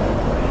up.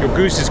 Your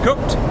goose is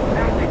cooked.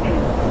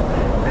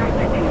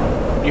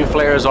 New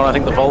flares on, I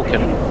think, the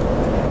Vulcan.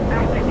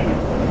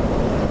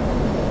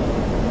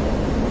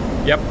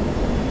 Yep.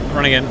 I'm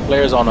running in.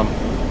 Flares on them.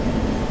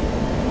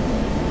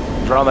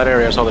 Around that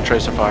area, I saw the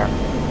tracer fire.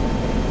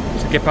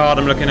 It's a Gepard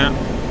I'm looking at.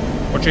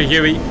 Watch your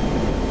Huey.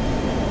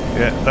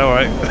 Yeah, don't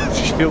worry.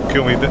 She'll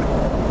kill me.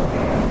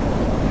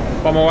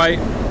 Bomb away.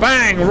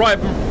 Bang! Right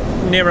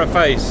near her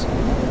face.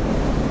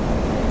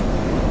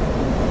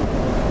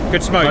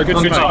 Good smoke, good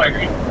smoke.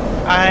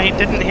 I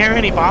didn't hear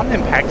any bomb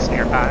impacts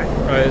nearby.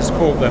 Right, it's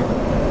caught them.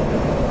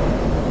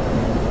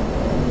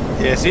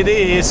 Yes, it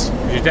is.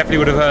 You definitely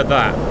would have heard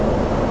that.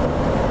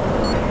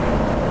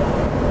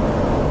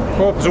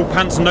 Corp's all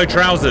pants and no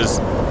trousers.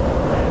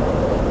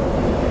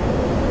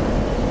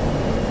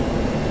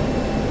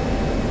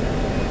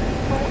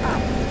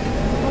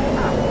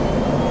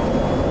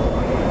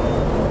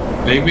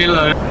 Leave me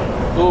alone.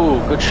 Ooh,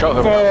 good shot.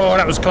 Oh,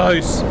 that was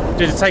close.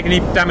 Did it take any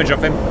damage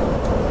off him?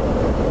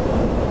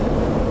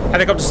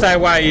 Helicopter, stay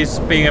away. He's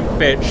being a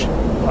bitch.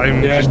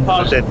 I'm just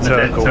dead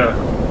circle.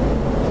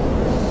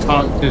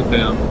 Tank is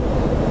down.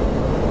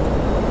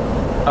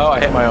 Oh, I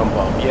hit my own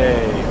bomb.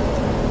 Yay.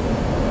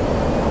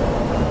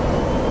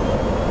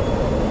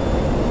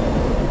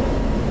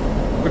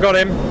 We got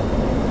him.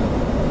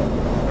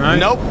 No?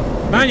 Nope.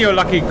 Man, you're a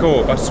lucky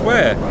Corp, I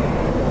swear.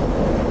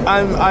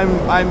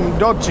 I'm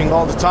dodging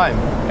all the time.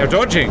 You're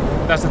dodging.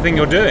 That's the thing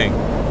you're doing.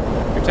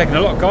 You've taken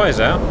a lot of guys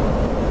out.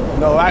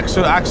 No,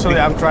 actually,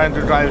 I'm trying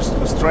to drive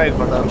straight,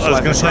 but I'm. I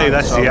was going to say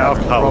that's the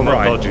outcome,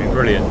 not dodging.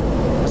 Brilliant.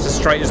 That's as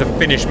straight as a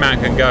Finnish man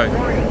can go.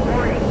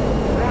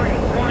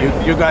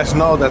 You guys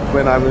know that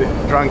when I'm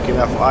drunk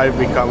enough, I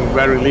become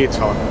very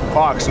lethal.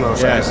 Fox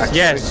knows that. Actually.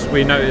 Yes,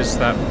 we noticed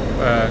that.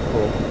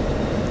 Cool.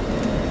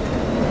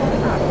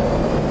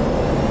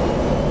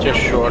 Just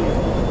short.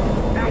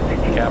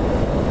 Cap.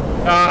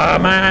 Ah,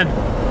 man!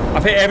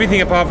 I've hit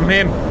everything apart from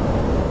him.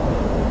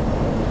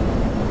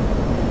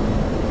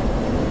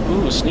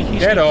 Ooh, sneaky.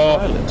 Get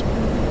off. Pilot.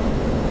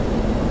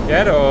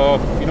 Get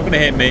off. You're not going to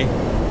hit me.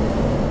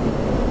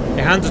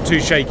 Your hands are too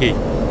shaky.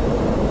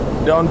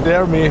 Don't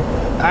dare me.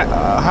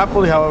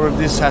 Happily, however,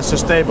 this has a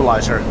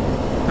stabilizer.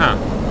 Huh.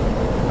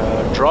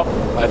 Drop.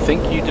 I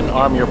think you didn't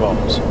arm your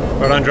bombs.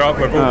 Well done, Drop.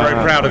 We're all very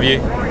proud of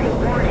you.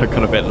 I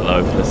got a bit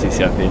low for the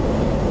CCIP.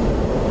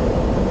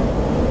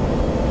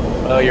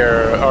 Oh,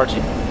 your RT.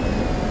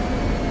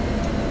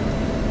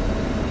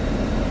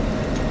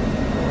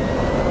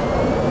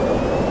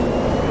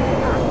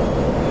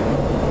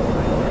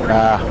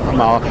 I'm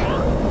off.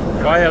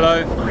 Bye,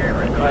 hello.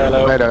 Hi,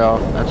 hello. Later,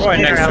 that's Right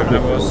next to him,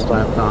 that was.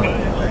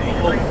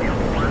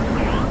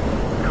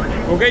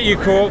 We'll get you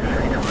caught.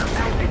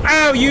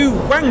 Ow, you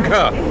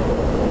wanker!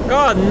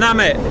 God damn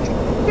it!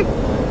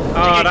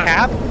 Oh,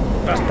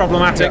 that's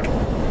problematic.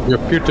 You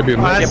appear to be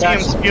I see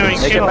him spewing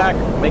Make it fuel. back.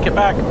 Make it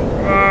back.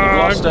 You've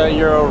lost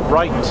your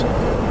right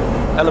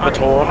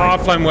elevator.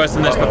 I've flown worse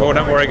than this before,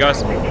 don't worry,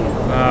 guys.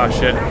 Ah,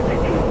 shit.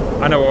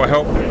 I know what will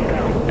help.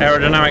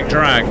 Aerodynamic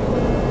drag.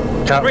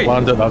 Can't Wait.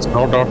 land it, that's an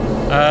order.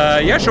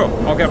 Yeah, sure.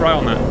 I'll get right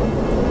on that.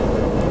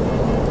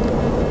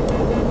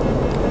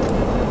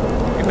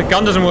 If the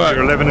gun doesn't work,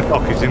 Your 11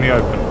 o'clock is in the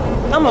open.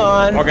 Come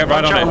on. I'll get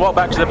right on and it. walk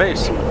back to the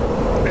base.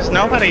 There's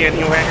nobody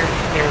anywhere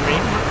near me.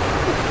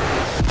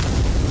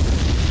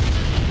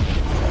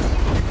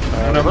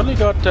 I've only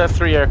got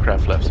 3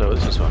 aircraft left, so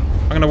it's this one.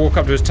 I'm going to walk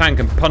up to his tank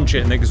and punch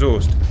it in the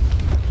exhaust.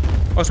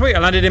 Oh, sweet. I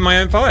landed in my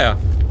own fire.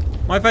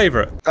 My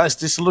favourite. Guys,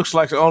 this looks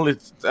like the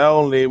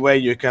only way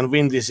you can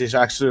win this is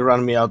actually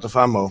run me out of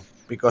ammo.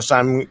 Because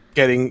I'm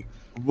getting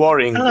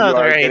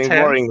worryingly,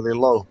 worryingly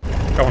low.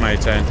 Go on,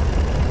 A10.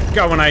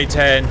 Go on,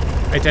 A10.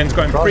 A10's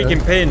got him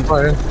freaking pinned.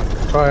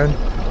 Trying.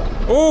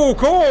 Oh,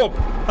 Corp!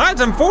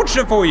 That's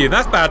unfortunate for you.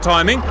 That's bad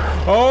timing.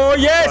 Oh,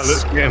 yes!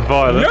 Violet's getting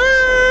violent.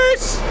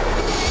 Yes!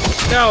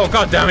 Oh,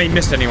 god damn, he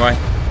missed anyway.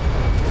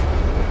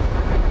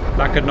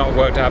 That could not have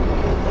worked out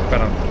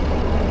better.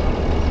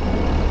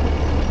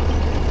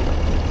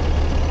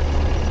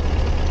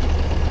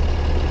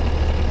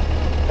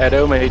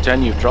 Edo, mate,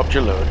 and you've dropped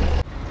your load.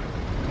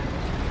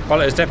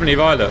 Violet, it's definitely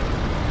Violet.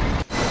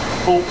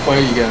 Oh, where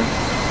are you going?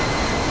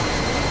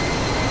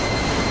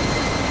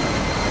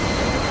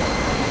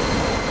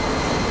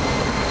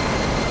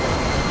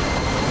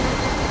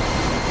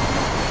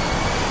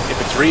 If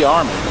it's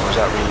rearming, or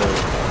is that reload?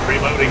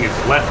 Reloading is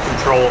left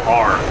control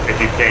R if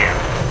you can.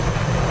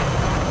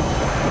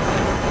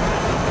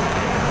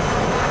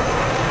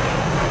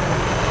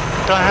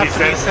 Do I have to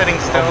be setting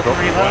stealth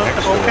reload?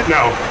 Okay.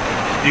 No,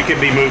 you can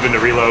be moving to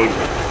reload.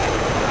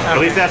 At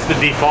least that's the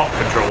default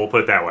control, we'll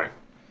put it that way.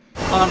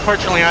 Well,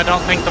 unfortunately, I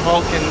don't think the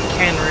Vulcan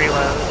can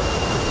reload.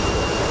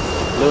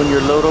 Loan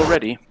your load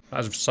already.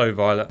 That's so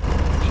Violet.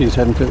 She's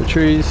heading for the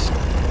trees.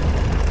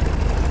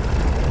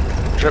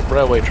 Drip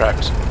railway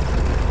tracks.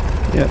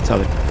 Yeah,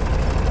 tally.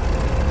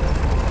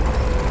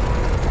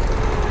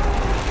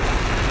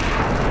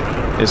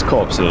 Is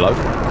Corp still alive?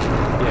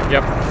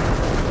 Yep.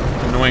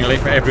 Annoyingly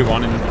for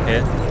everyone in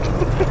here.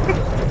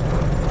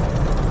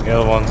 The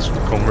other one's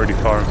come really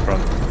far in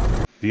front.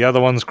 The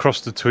other one's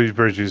crossed the two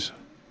bridges.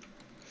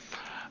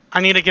 I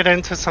need to get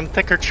into some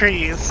thicker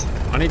trees.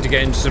 I need to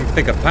get into some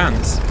thicker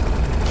pants.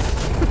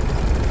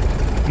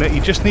 No, you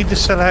just need to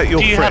sell out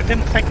your Do you friend. have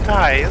them thick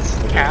thighs,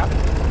 Cap?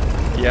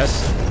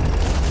 Yes.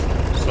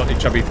 Slightly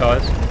chubby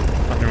thighs.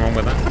 Nothing wrong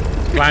with that.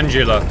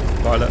 Glandular,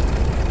 Violet.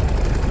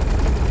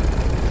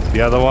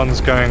 The other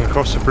one's going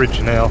across the bridge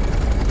now.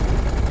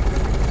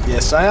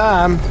 Yes, I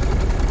am.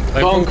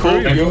 Go on,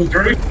 Corp. You're all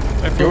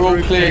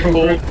clear,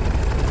 Corp.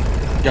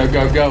 Go,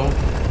 go, go.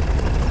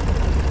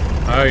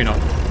 No, you're not.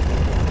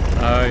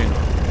 No, you're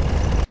not.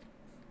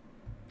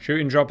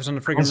 Shooting droppers on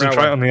the friggin' Concentrate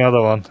railway. on the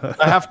other one.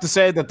 I have to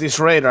say that this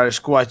radar is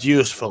quite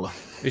useful.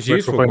 It's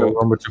useful. Cool.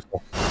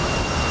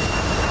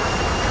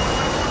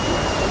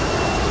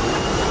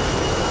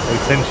 They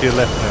tend to your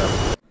left now.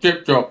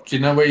 Drip drop. Do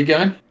you know where you're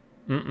going?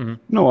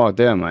 No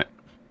idea, mate.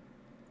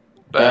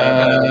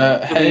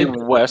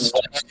 Heading west.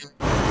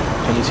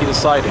 Can you see the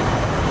siding?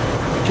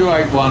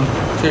 281,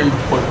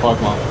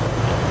 2.5 miles.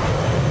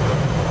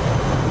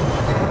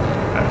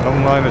 That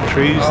long line of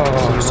trees. Oh, to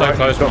the so right,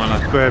 close, you've got Milo.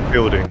 the square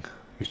building.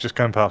 He's just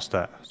going past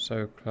that.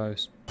 So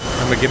close.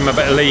 And we give him a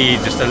bit of lead,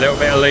 just a little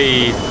bit of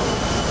lead.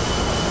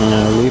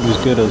 Yeah, the lead was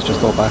good, it was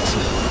just all backs.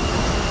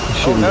 He's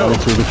shooting down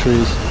through the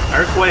trees.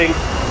 Earthwing.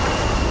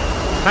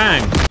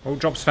 Bang! Oh,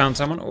 Drops found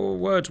someone. Oh,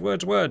 words,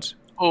 words, words.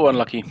 Oh,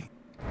 unlucky.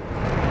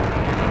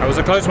 That was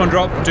a close one,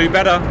 Drop. Do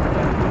better.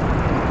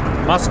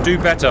 Must do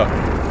better.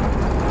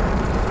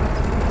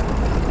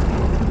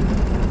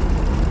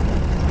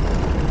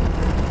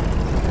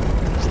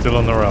 Still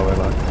on the railway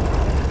line.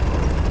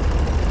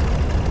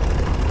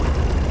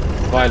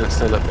 Violet's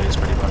still at base,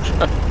 pretty much.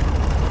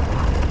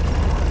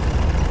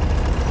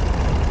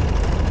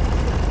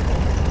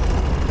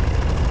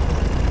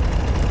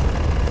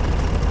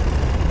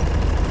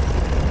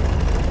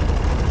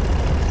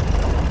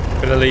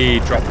 Bit of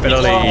lead, Drop. Bit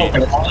of lead.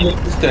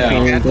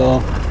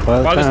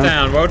 Violet's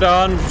down. Well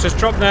done. Just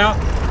drop now.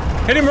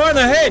 Hit him right in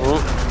the head.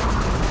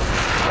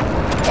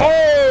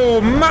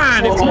 Oh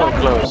man! It's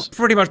close.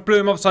 Pretty much blew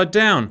him upside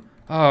down.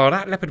 Oh,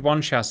 that Leopard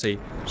 1 chassis.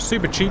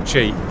 Super cheat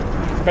sheet.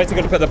 Basically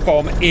going to put the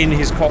bomb in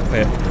his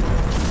cockpit. If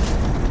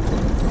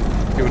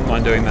you wouldn't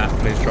mind doing that,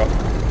 please, Drop.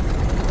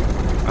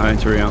 I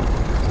need to rearm.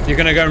 You're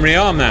going to go and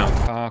rearm now?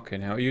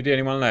 Fucking hell. Are you the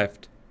only one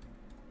left?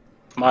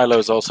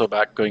 Milo's also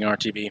back going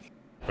RTB.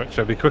 But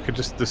shall be quicker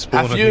just to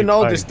spawn. Have you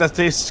noticed that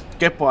this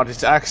Gepard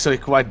is actually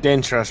quite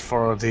dangerous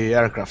for the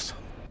aircraft?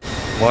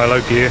 Milo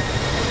gear.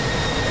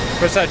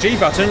 Press that G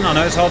button. I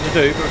know it's hard to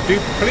do, but do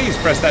please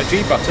press that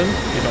G button.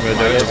 You're not going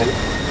to do it.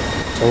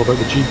 It's all about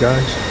the G,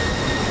 guys.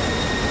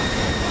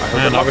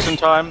 Man, I wish, in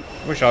time.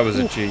 wish I was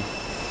a G.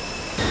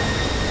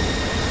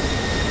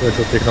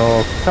 Virtual taking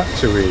off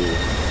Tatooine.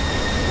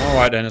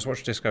 Alright, Dennis,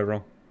 watch this go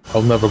wrong.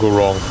 I'll never go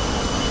wrong.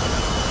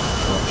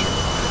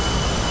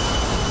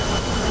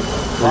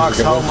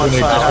 Max, how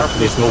much I have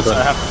this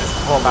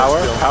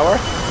Power? Power?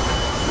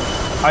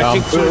 I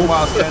think 2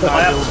 miles then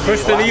I will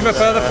Push the lever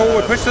further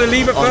forward. Push the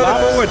lever further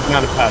forward.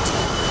 Not a patch.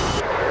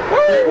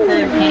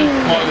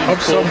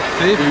 Have some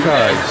faith,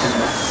 guys.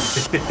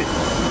 Stay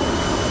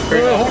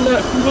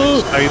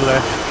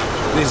left.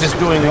 This is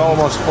doing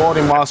almost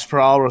 40 miles per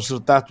hour, so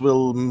that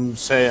will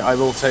I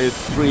will say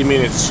 3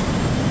 minutes.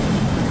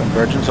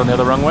 Convergence on the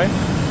other runway.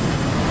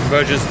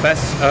 Convergence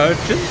best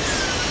urgent.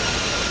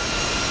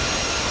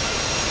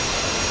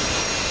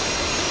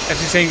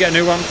 FCC, get a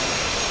new one.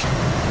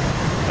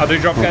 I'll do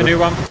Drop, get a new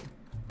one.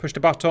 Push the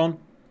button.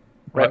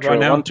 Right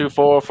now. 1, 2,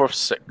 4, 4,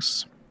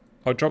 6.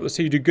 I'll drop the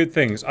C, do good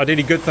things.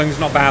 Ideally good things,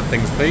 not bad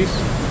things, please.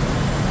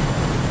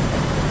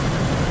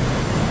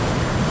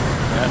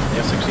 Yeah, the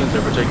F-16's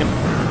overtaken.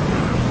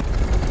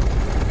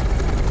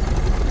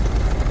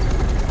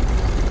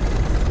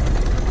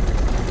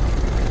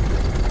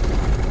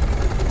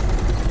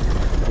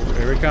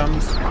 Here he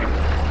comes.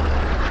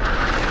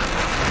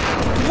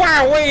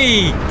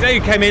 Wowee! They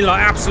came in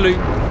like absolute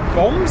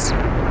bombs.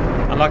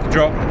 Unlucky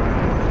drop.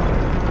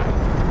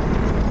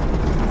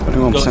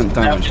 21%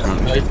 damage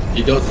currently.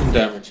 You got some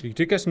damage. You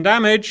did get some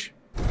damage.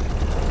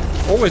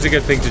 Always a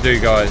good thing to do,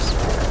 guys.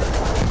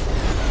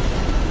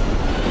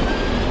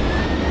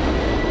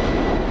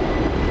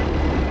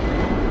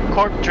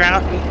 Corp,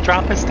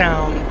 drop us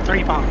down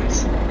 3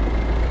 bombs.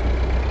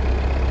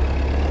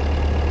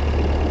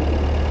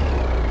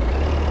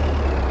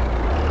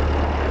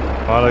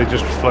 Milo,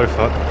 just flow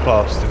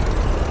fast.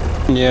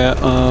 Yeah,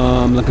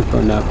 I'm looking for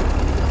a nap.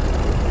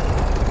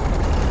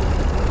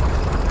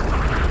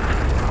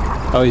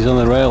 Oh, he's on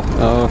the rail.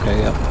 Oh, okay,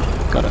 yeah.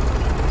 Got it.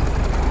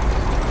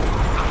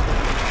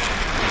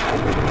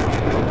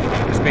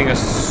 Just being a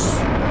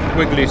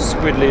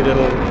squiddly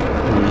little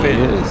fin.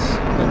 He is.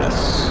 And a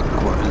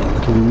squirrely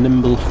little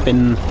nimble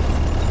fin.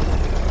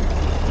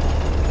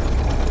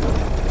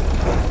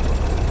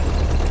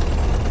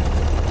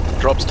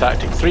 Drops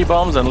tactic. 3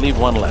 bombs and leave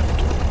 1 left.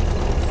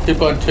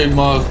 2.2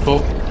 miles,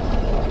 Corp.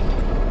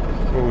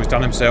 Oh, he's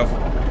done himself.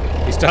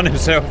 He's done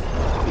himself.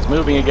 He's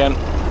moving again.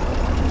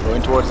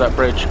 Going towards that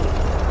bridge.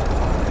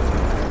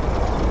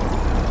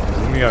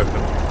 He's in the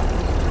open.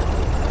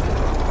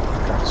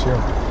 Can't see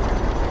him.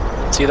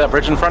 See that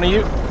bridge in front of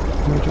you?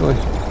 Oh, joy.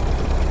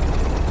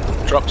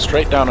 Drop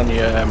straight down on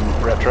you,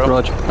 Retro.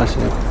 Roger, I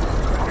see him.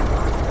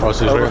 Oh,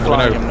 so he's right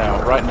Overflying him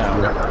now, right now.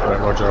 Yeah, right,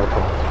 Roger,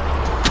 open.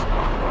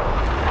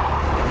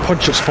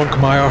 Punch it,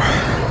 Spunkmeyer.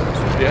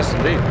 Yes,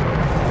 indeed.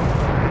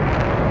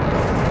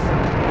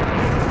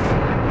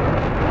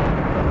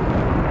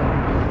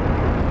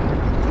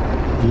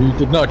 You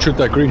did not shoot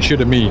that green shit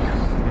at me.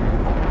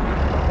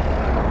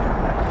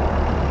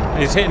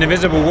 He's hit an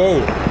invisible wall.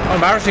 How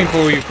embarrassing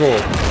for you,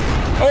 Corp.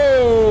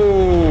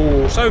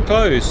 Oh, so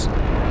close.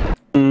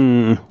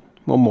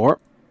 One more.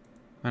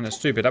 Man, that's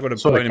stupid. That would have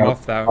Sorry, blown him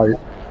off, though.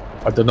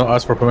 I did not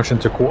ask for permission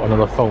to quote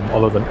another film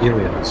other than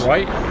Aliens.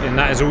 Right? And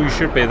that is all you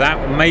should be.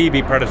 That,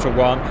 maybe Predator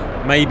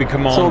 1, maybe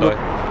Commando.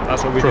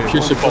 That's what we do.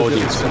 Profuse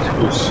apologies.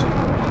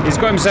 He's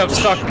got himself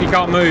stuck. He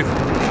can't move.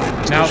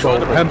 Now's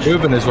him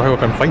moving is how I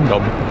can find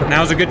him.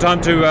 Now's a good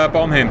time to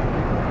bomb him.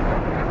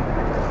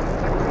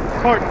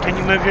 Court, can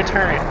you move your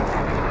turret?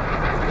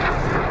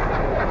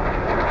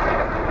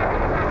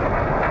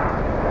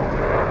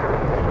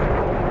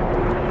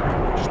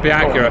 Just be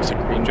accurate.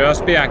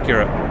 Just be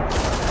accurate.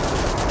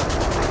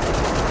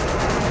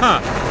 Huh.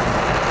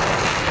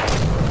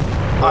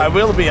 I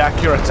will be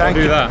accurate, thank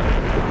you. Do that.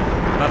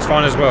 That's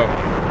fine as well.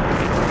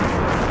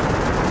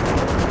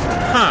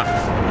 Huh.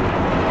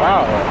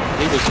 Wow.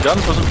 His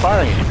guns wasn't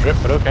firing at you, Drip,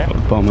 but okay.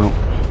 Bomb out.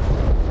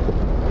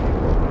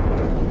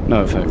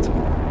 No effect.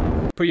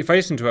 Put your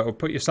face into it, or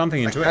put your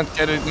something into it. Can't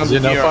get it on Is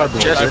it the now gear. fireball?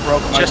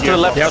 Just to the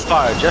left of the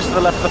fire. Just to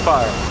the left of the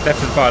fire.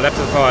 Left of the fire, left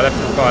of the fire, left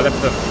of the fire, left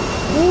of the...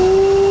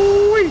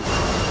 Woo-wee!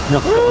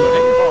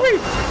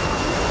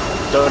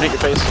 Don't hit your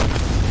face.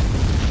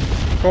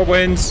 Corp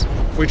wins.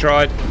 We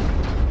tried.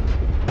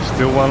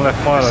 Still 1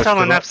 left, Milo. Still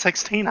an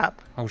F-16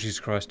 up. Oh, Jesus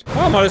Christ.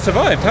 Oh, I might have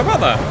survived. How about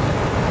that?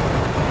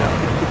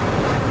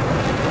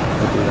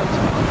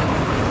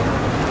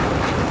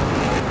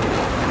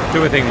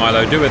 Do a thing,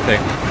 Milo. Do a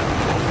thing.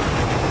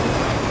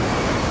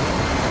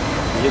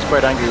 He is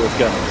quite angry with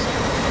guns.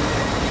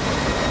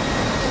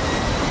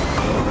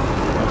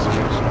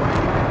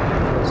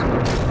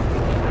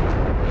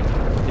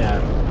 Yeah.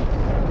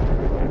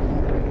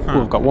 Huh.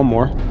 We've got one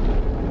more.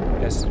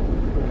 Yes.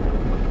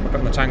 Back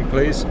on the tank,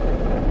 please.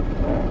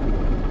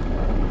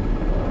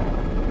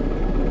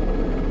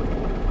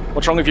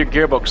 What's wrong with your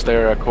gearbox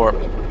there, Corp?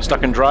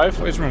 Stuck in drive?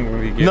 What is wrong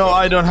with your gearbox? No,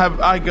 I don't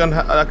have. I can't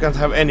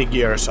have any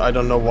gears. I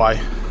don't know why.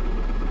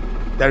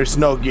 There is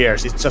no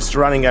gears. It's just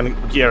running and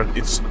gear.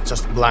 It's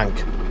just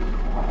blank.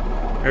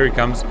 Here he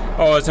comes.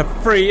 Oh, it's a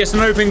free. It's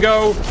an open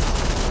goal.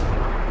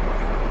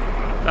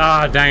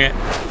 Ah, dang it.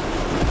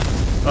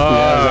 Oh.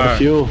 Yeah, out of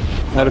fuel.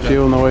 Out of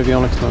fuel, no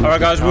avionics done. Alright,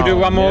 guys, we'll do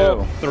one more.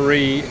 No.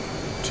 3,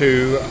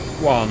 2,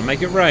 1.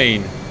 Make it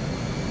rain.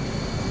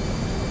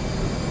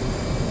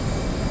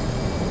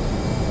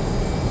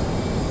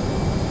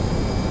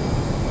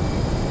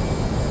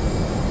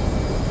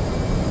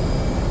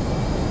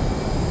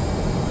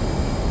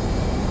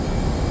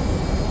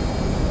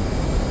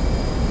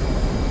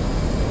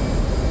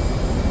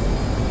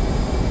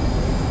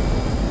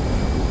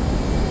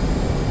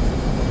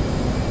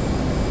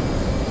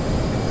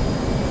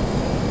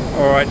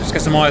 Alright, let's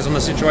get some eyes on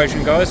the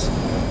situation, guys.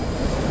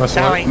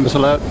 Sorry.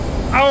 Missile out.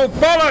 Oh,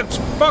 bollocks!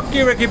 Fuck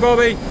you, Ricky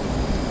Bobby!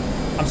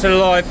 I'm still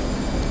alive.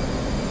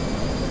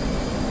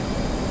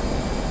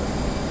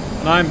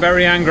 And I'm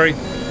very angry.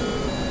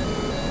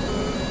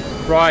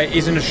 Right,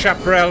 he's in a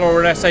Chaparral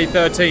or an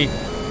SA-13.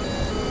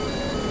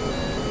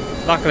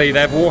 Luckily,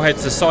 they have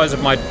warheads the size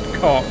of my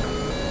cock.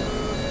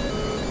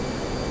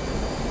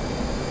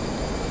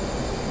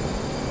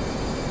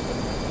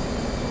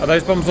 Are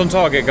those bombs on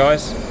target,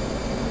 guys?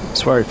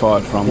 It's where he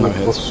fired from, no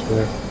hits.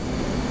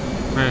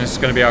 Man, this is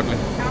going to be ugly.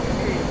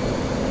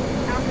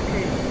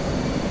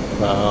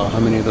 How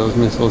many of those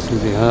missiles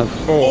does he have?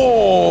 4.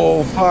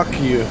 Oh, fuck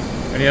you.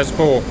 And he has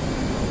 4.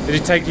 Did he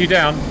take you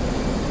down?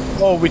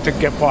 Oh, with the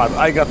Gepard.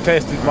 I got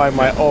tested by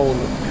my own.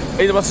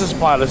 It was a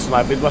pilot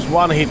snipe. It was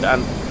 1 hit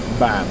and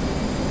bam.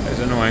 It's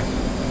annoying.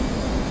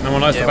 No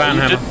one likes the van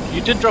hammer.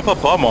 You did drop a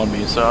bomb on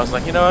me, so I was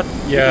like, you know what?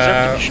 You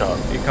Yeah, deserve to be shot.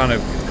 he kind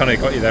of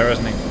got you there,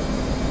 hasn't he?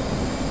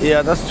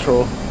 Yeah, that's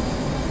true.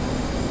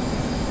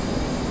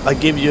 I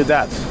give you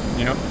that.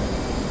 Yep.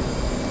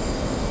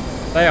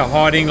 They are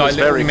hiding like It's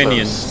little very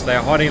minions. close. They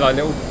are hiding like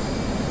little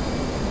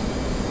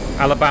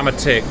Alabama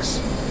ticks.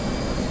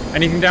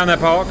 Anything down there,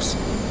 Parks?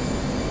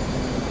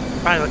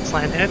 Pilot's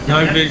landed.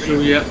 No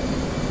visual yet.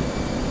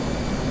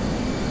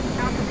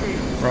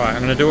 Right,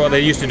 I'm going to do what they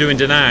used to do in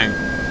Da Nang.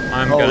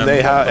 I'm Oh, gonna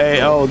they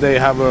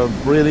have a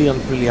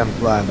brilliant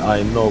plan.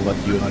 I know what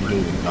you are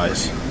doing,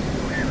 guys.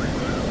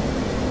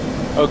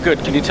 Oh, good.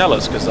 Can you tell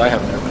us? Because I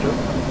have no clue.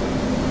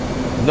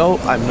 No,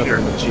 I'm not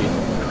going to cheat.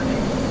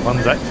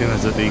 One's acting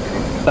as a decoy.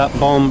 That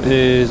bomb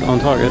is on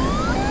target.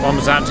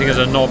 Bomb's acting as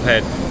a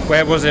knobhead.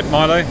 Where was it,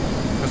 Milo?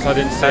 Because I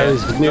didn't see it.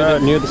 It's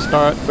near the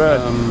start.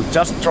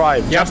 Just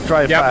drive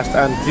fast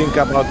and think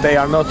about they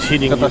are not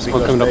hitting you because they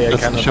cannot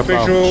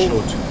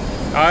Visual. shoot.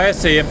 I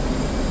see him.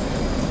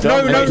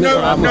 Don't No!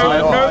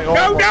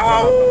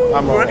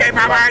 Okay,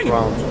 bye-bye.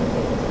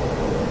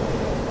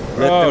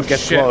 Let them get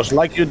close,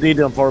 like you did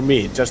for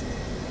me. Just,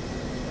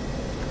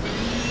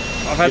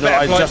 I've had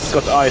I flights. just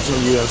got eyes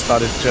on you and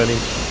started turning.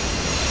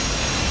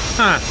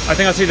 I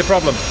think I see the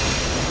problem.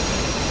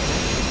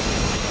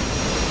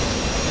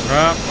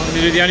 Right, I'm going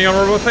to do the only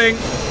honourable thing.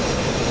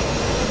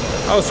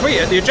 Oh, sweet,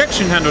 the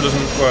ejection handle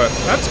doesn't work.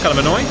 That's kind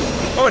of annoying.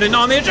 Oh, I didn't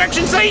know on the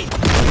ejection seat!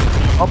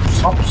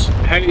 Hops.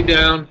 Heli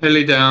down,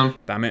 heli down.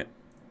 Damn it.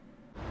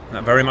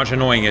 That very much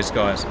annoying is,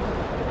 guys.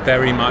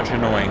 Very much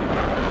annoying.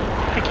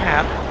 Hey,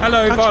 Cap.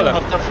 Hello, Don't Violet.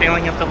 you love the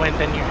feeling of the wind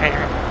in your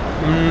hair?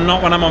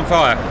 Not when I'm on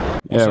fire.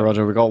 Yeah,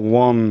 Roger, we got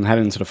one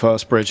heading to the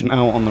first bridge and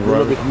out on the A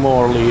little road. bit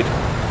more lead.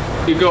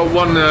 You got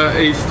one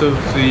east of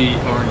the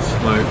orange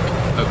smoke,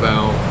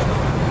 about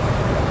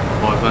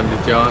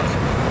 500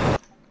 yards.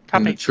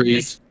 In the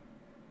trees.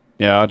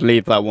 Yeah, I'd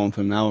leave that one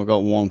for now. We've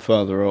got one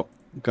further up,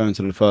 going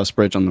to the first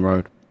bridge on the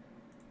road.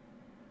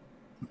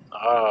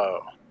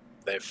 Oh,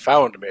 they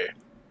found me.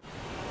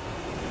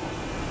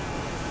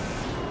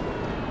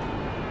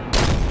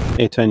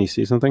 A10, you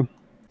see something?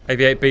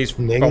 AV-8B's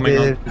bombing on.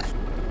 Negative.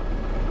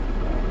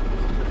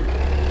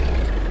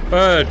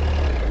 Bird,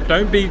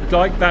 don't be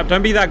like that.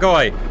 Don't be that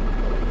guy.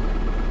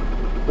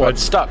 What,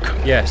 stuck?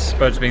 Yes,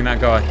 Bird's being that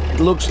guy. It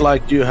looks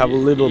like you have a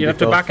little You bit have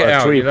to of back it a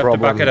out. tree You have to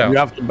problem. back it out. You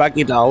have to back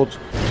it out.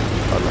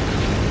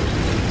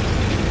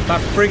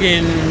 That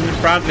friggin'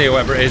 Bradley or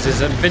whatever it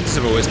is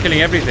invincible. It's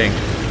killing everything.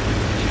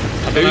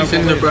 I don't Who's know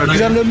in what the Bradley?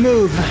 He's on the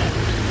move.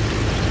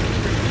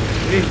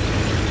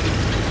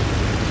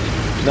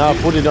 Now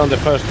put it on the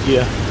first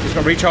gear. He's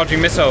got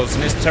recharging missiles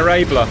and it's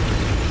terrible.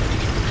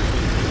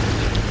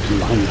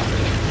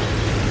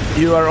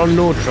 You are on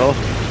neutral,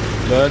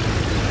 Bird.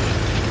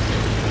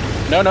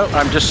 No,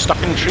 I'm just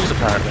stuck in trees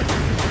apparently.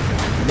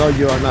 No,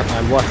 you are not.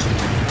 I'm watching.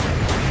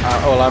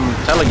 Well, I'm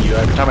telling you,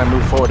 every time I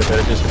move forward a bit,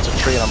 it just hits a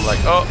tree and I'm like,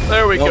 oh,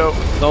 there we go.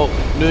 No,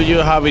 do you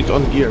have it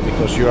on gear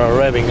because you are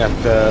revving at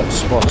the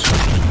spots?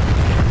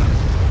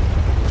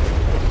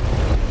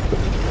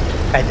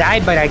 I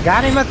died, but I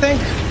got him, I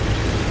think.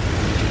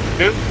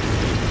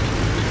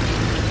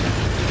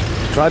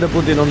 Try to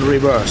put it on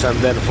reverse and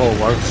then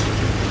forwards.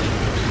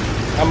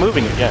 I'm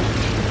moving again.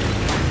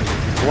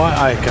 Why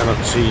I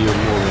cannot see you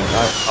moving?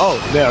 Oh,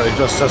 there, it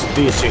was just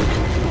desync.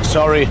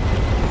 Sorry.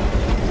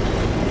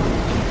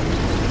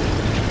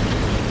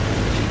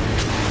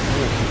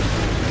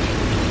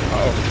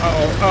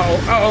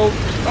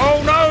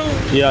 Oh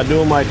no! Yeah,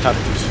 do my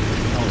tactics.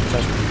 No,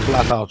 just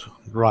flat out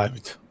drive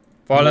it.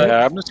 Violet,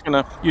 Yeah, I'm just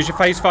gonna use your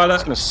face,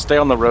 Violet. gonna stay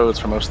on the roads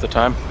for most of the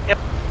time. Yep.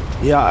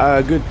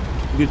 Yeah, good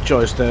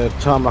choice. The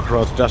tarmac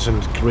road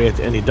doesn't create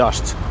any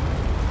dust.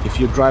 If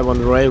you drive on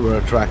the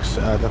railroad tracks,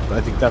 I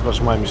think that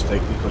was my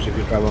mistake, because if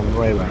you drive on the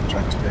railroad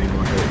tracks, they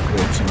will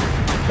create some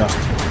dust.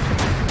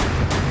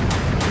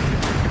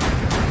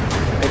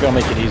 Maybe I'll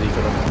make it easy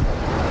for them.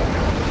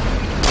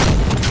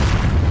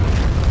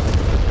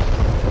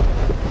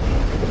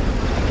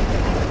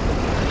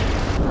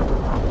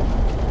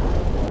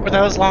 Were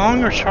those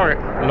long or short?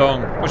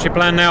 Long. What's your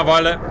plan now,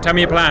 Violet? Tell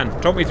me your plan.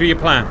 Talk me through your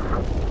plan.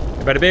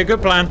 It better be a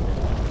good plan.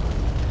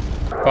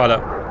 Violet.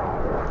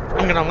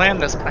 I'm gonna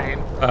land this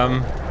plane.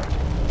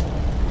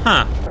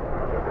 Huh.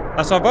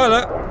 That's our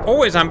Violet.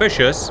 Always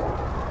ambitious.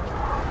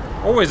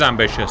 Always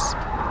ambitious.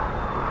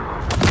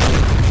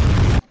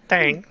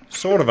 Dang.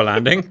 Sort of a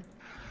landing.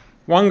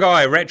 One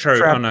guy, retro.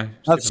 Crap. Oh no.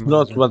 That's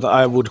not what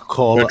I would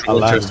call a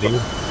landing.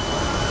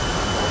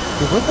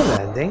 It was a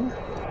landing.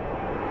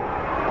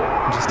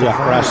 Just a Yeah,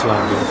 crash vibe.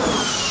 landing.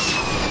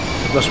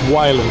 It was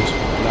violent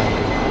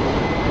landing.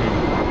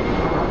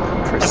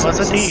 It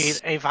was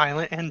indeed a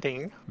violent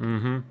ending.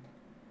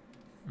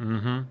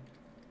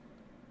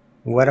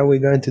 What are we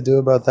going to do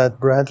about that,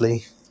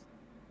 Bradley?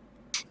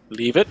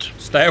 Leave it.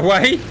 Stay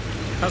away.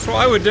 That's what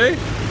I would do.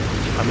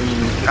 I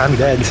mean, I'm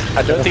dead.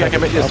 I don't think I can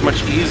make this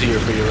much easier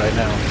for you right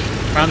now.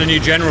 Found a new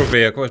general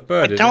vehicle. It's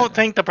Bird. I don't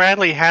think the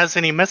Bradley has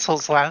any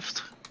missiles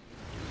left.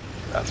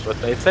 That's what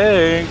they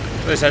think.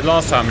 They said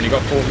last time when you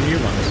got 4 new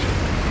ones.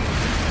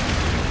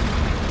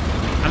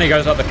 And he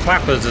goes like the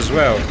clappers as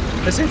well.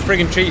 This is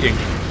friggin' cheating.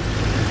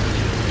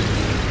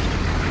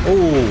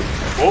 Ooh.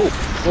 Oh.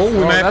 Oh, we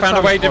may have that found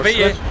a way to sounds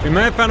defeat it. We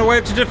may have found a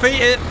way to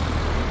defeat it.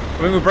 I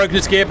think we've broken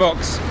its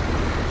gearbox.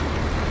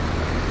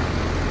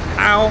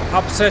 How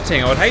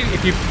upsetting. I would hate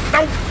if you...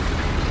 Oh!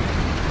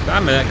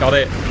 Damn it, got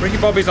it. Ricky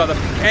Bobby's like the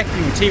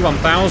fucking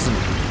T-1000.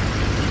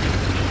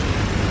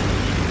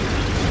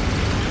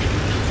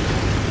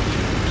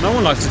 No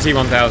one likes the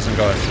T-1000,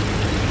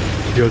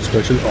 guys. Your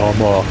special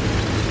armor.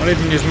 Not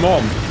even his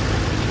mom.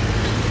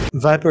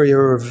 Viper,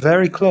 you're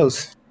very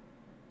close.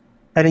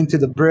 Heading to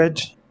the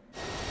bridge.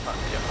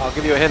 I'll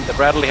give you a hint. The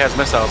Bradley has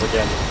missiles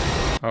again.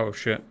 Oh,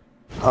 shit.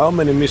 How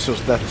many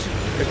missiles that?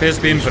 It appears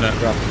to be infinite.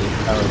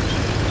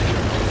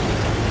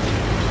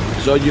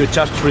 So you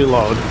just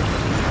reload.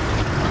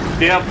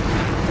 Yep.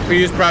 If we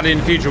use Bradley in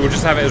the future, we'll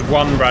just have it as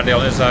one Bradley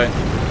on its own.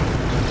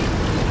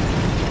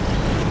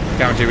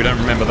 Guarantee we don't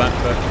remember that,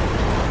 but...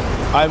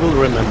 I will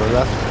remember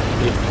that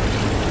if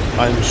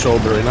I'm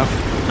sober enough.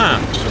 Huh.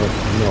 So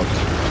not.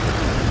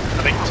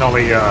 I think it's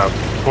only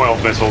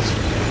 12 missiles.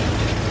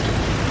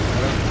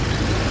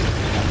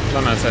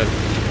 That man said.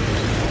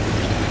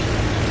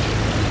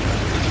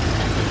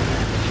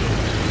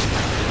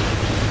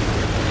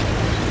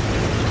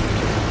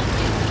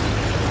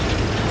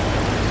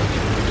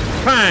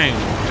 Bang!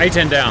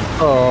 A10 down.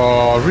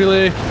 Oh,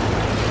 really?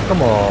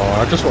 Come on,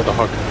 I just want a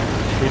hug.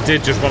 We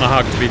did just want a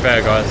hug, to be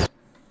fair, guys.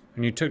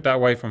 And you took that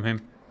away from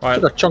him. Right.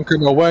 Got a chunk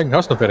in my wing,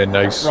 that's not very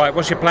nice. Right,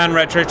 what's your plan,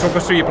 Retro? Talk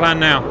us through your plan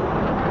now.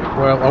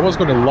 Well, I was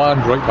going to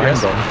land right behind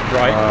them.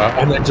 Right.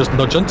 And then just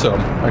nudge into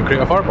them and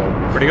create a fireball.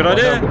 Pretty good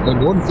idea. I've got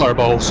one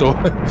fireball, so...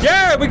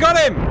 Yeah, we got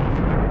him!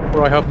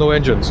 Where I have no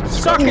engines.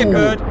 Suck it,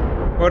 Bird.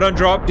 Well done,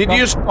 drop. Did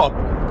you stop?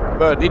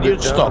 Bird, did you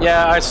stop?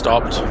 Yeah, I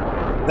stopped.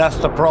 That's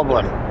the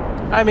problem.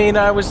 I mean,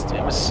 I was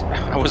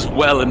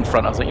well in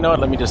front. I was like, you know what?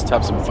 Let me just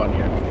have some fun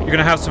here. You're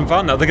gonna have some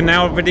fun now.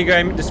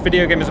 This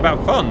video game is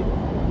about fun.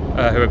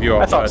 Whoever you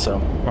are. I thought so.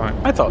 Right.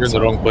 I thought You're in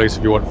the wrong place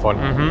if you want fun.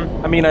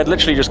 Mm-hmm. I mean, I'd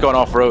literally just gone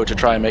off road to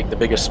try and make the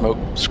biggest smoke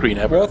screen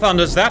ever. War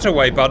Thunder's that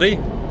away, buddy.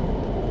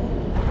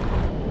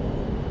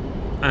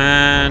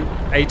 And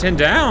A10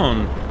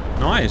 down.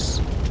 Nice.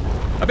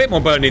 A bit more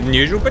burny than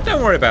usual, but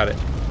don't worry about it.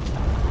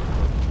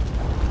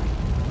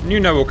 You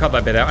know we'll cut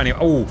that bit out anyway.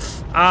 Oh,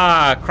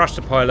 crushed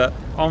the pilot.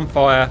 On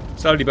fire.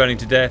 Slowly burning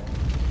to death.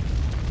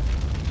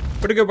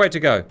 Pretty good way to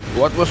go.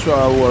 What was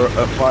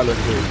our pilot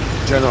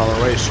general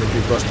ratio?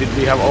 Because did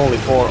we have only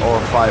 4 or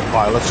 5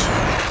 pilots?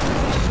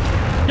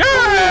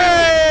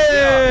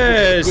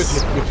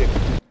 Yes!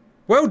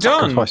 Well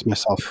done. Sacrifice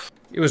myself.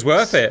 It was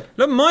worth it.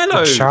 Look,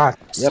 Milo shot.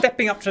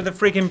 stepping up to the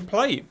freaking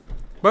plate.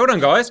 Well done,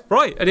 guys.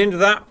 Right, at the end of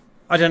that,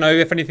 I don't know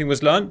if anything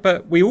was learned,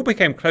 but we all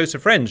became closer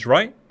friends,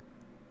 right?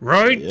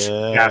 Right?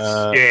 Yes.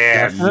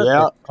 Yeah.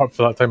 Yeah. Up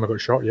for that time I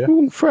got shot, yeah.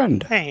 Ooh,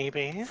 friend.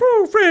 Maybe.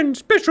 Oh, friend,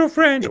 special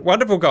friend.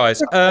 Wonderful,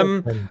 guys.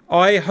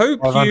 I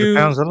hope 500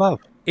 pounds of love.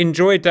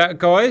 enjoyed that,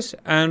 guys,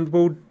 and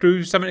we'll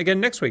do something again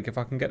next week if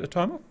I can get the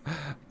time off.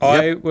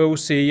 I will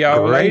see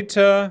y'all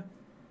later.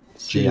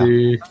 See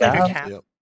you. Later, cat. Yep.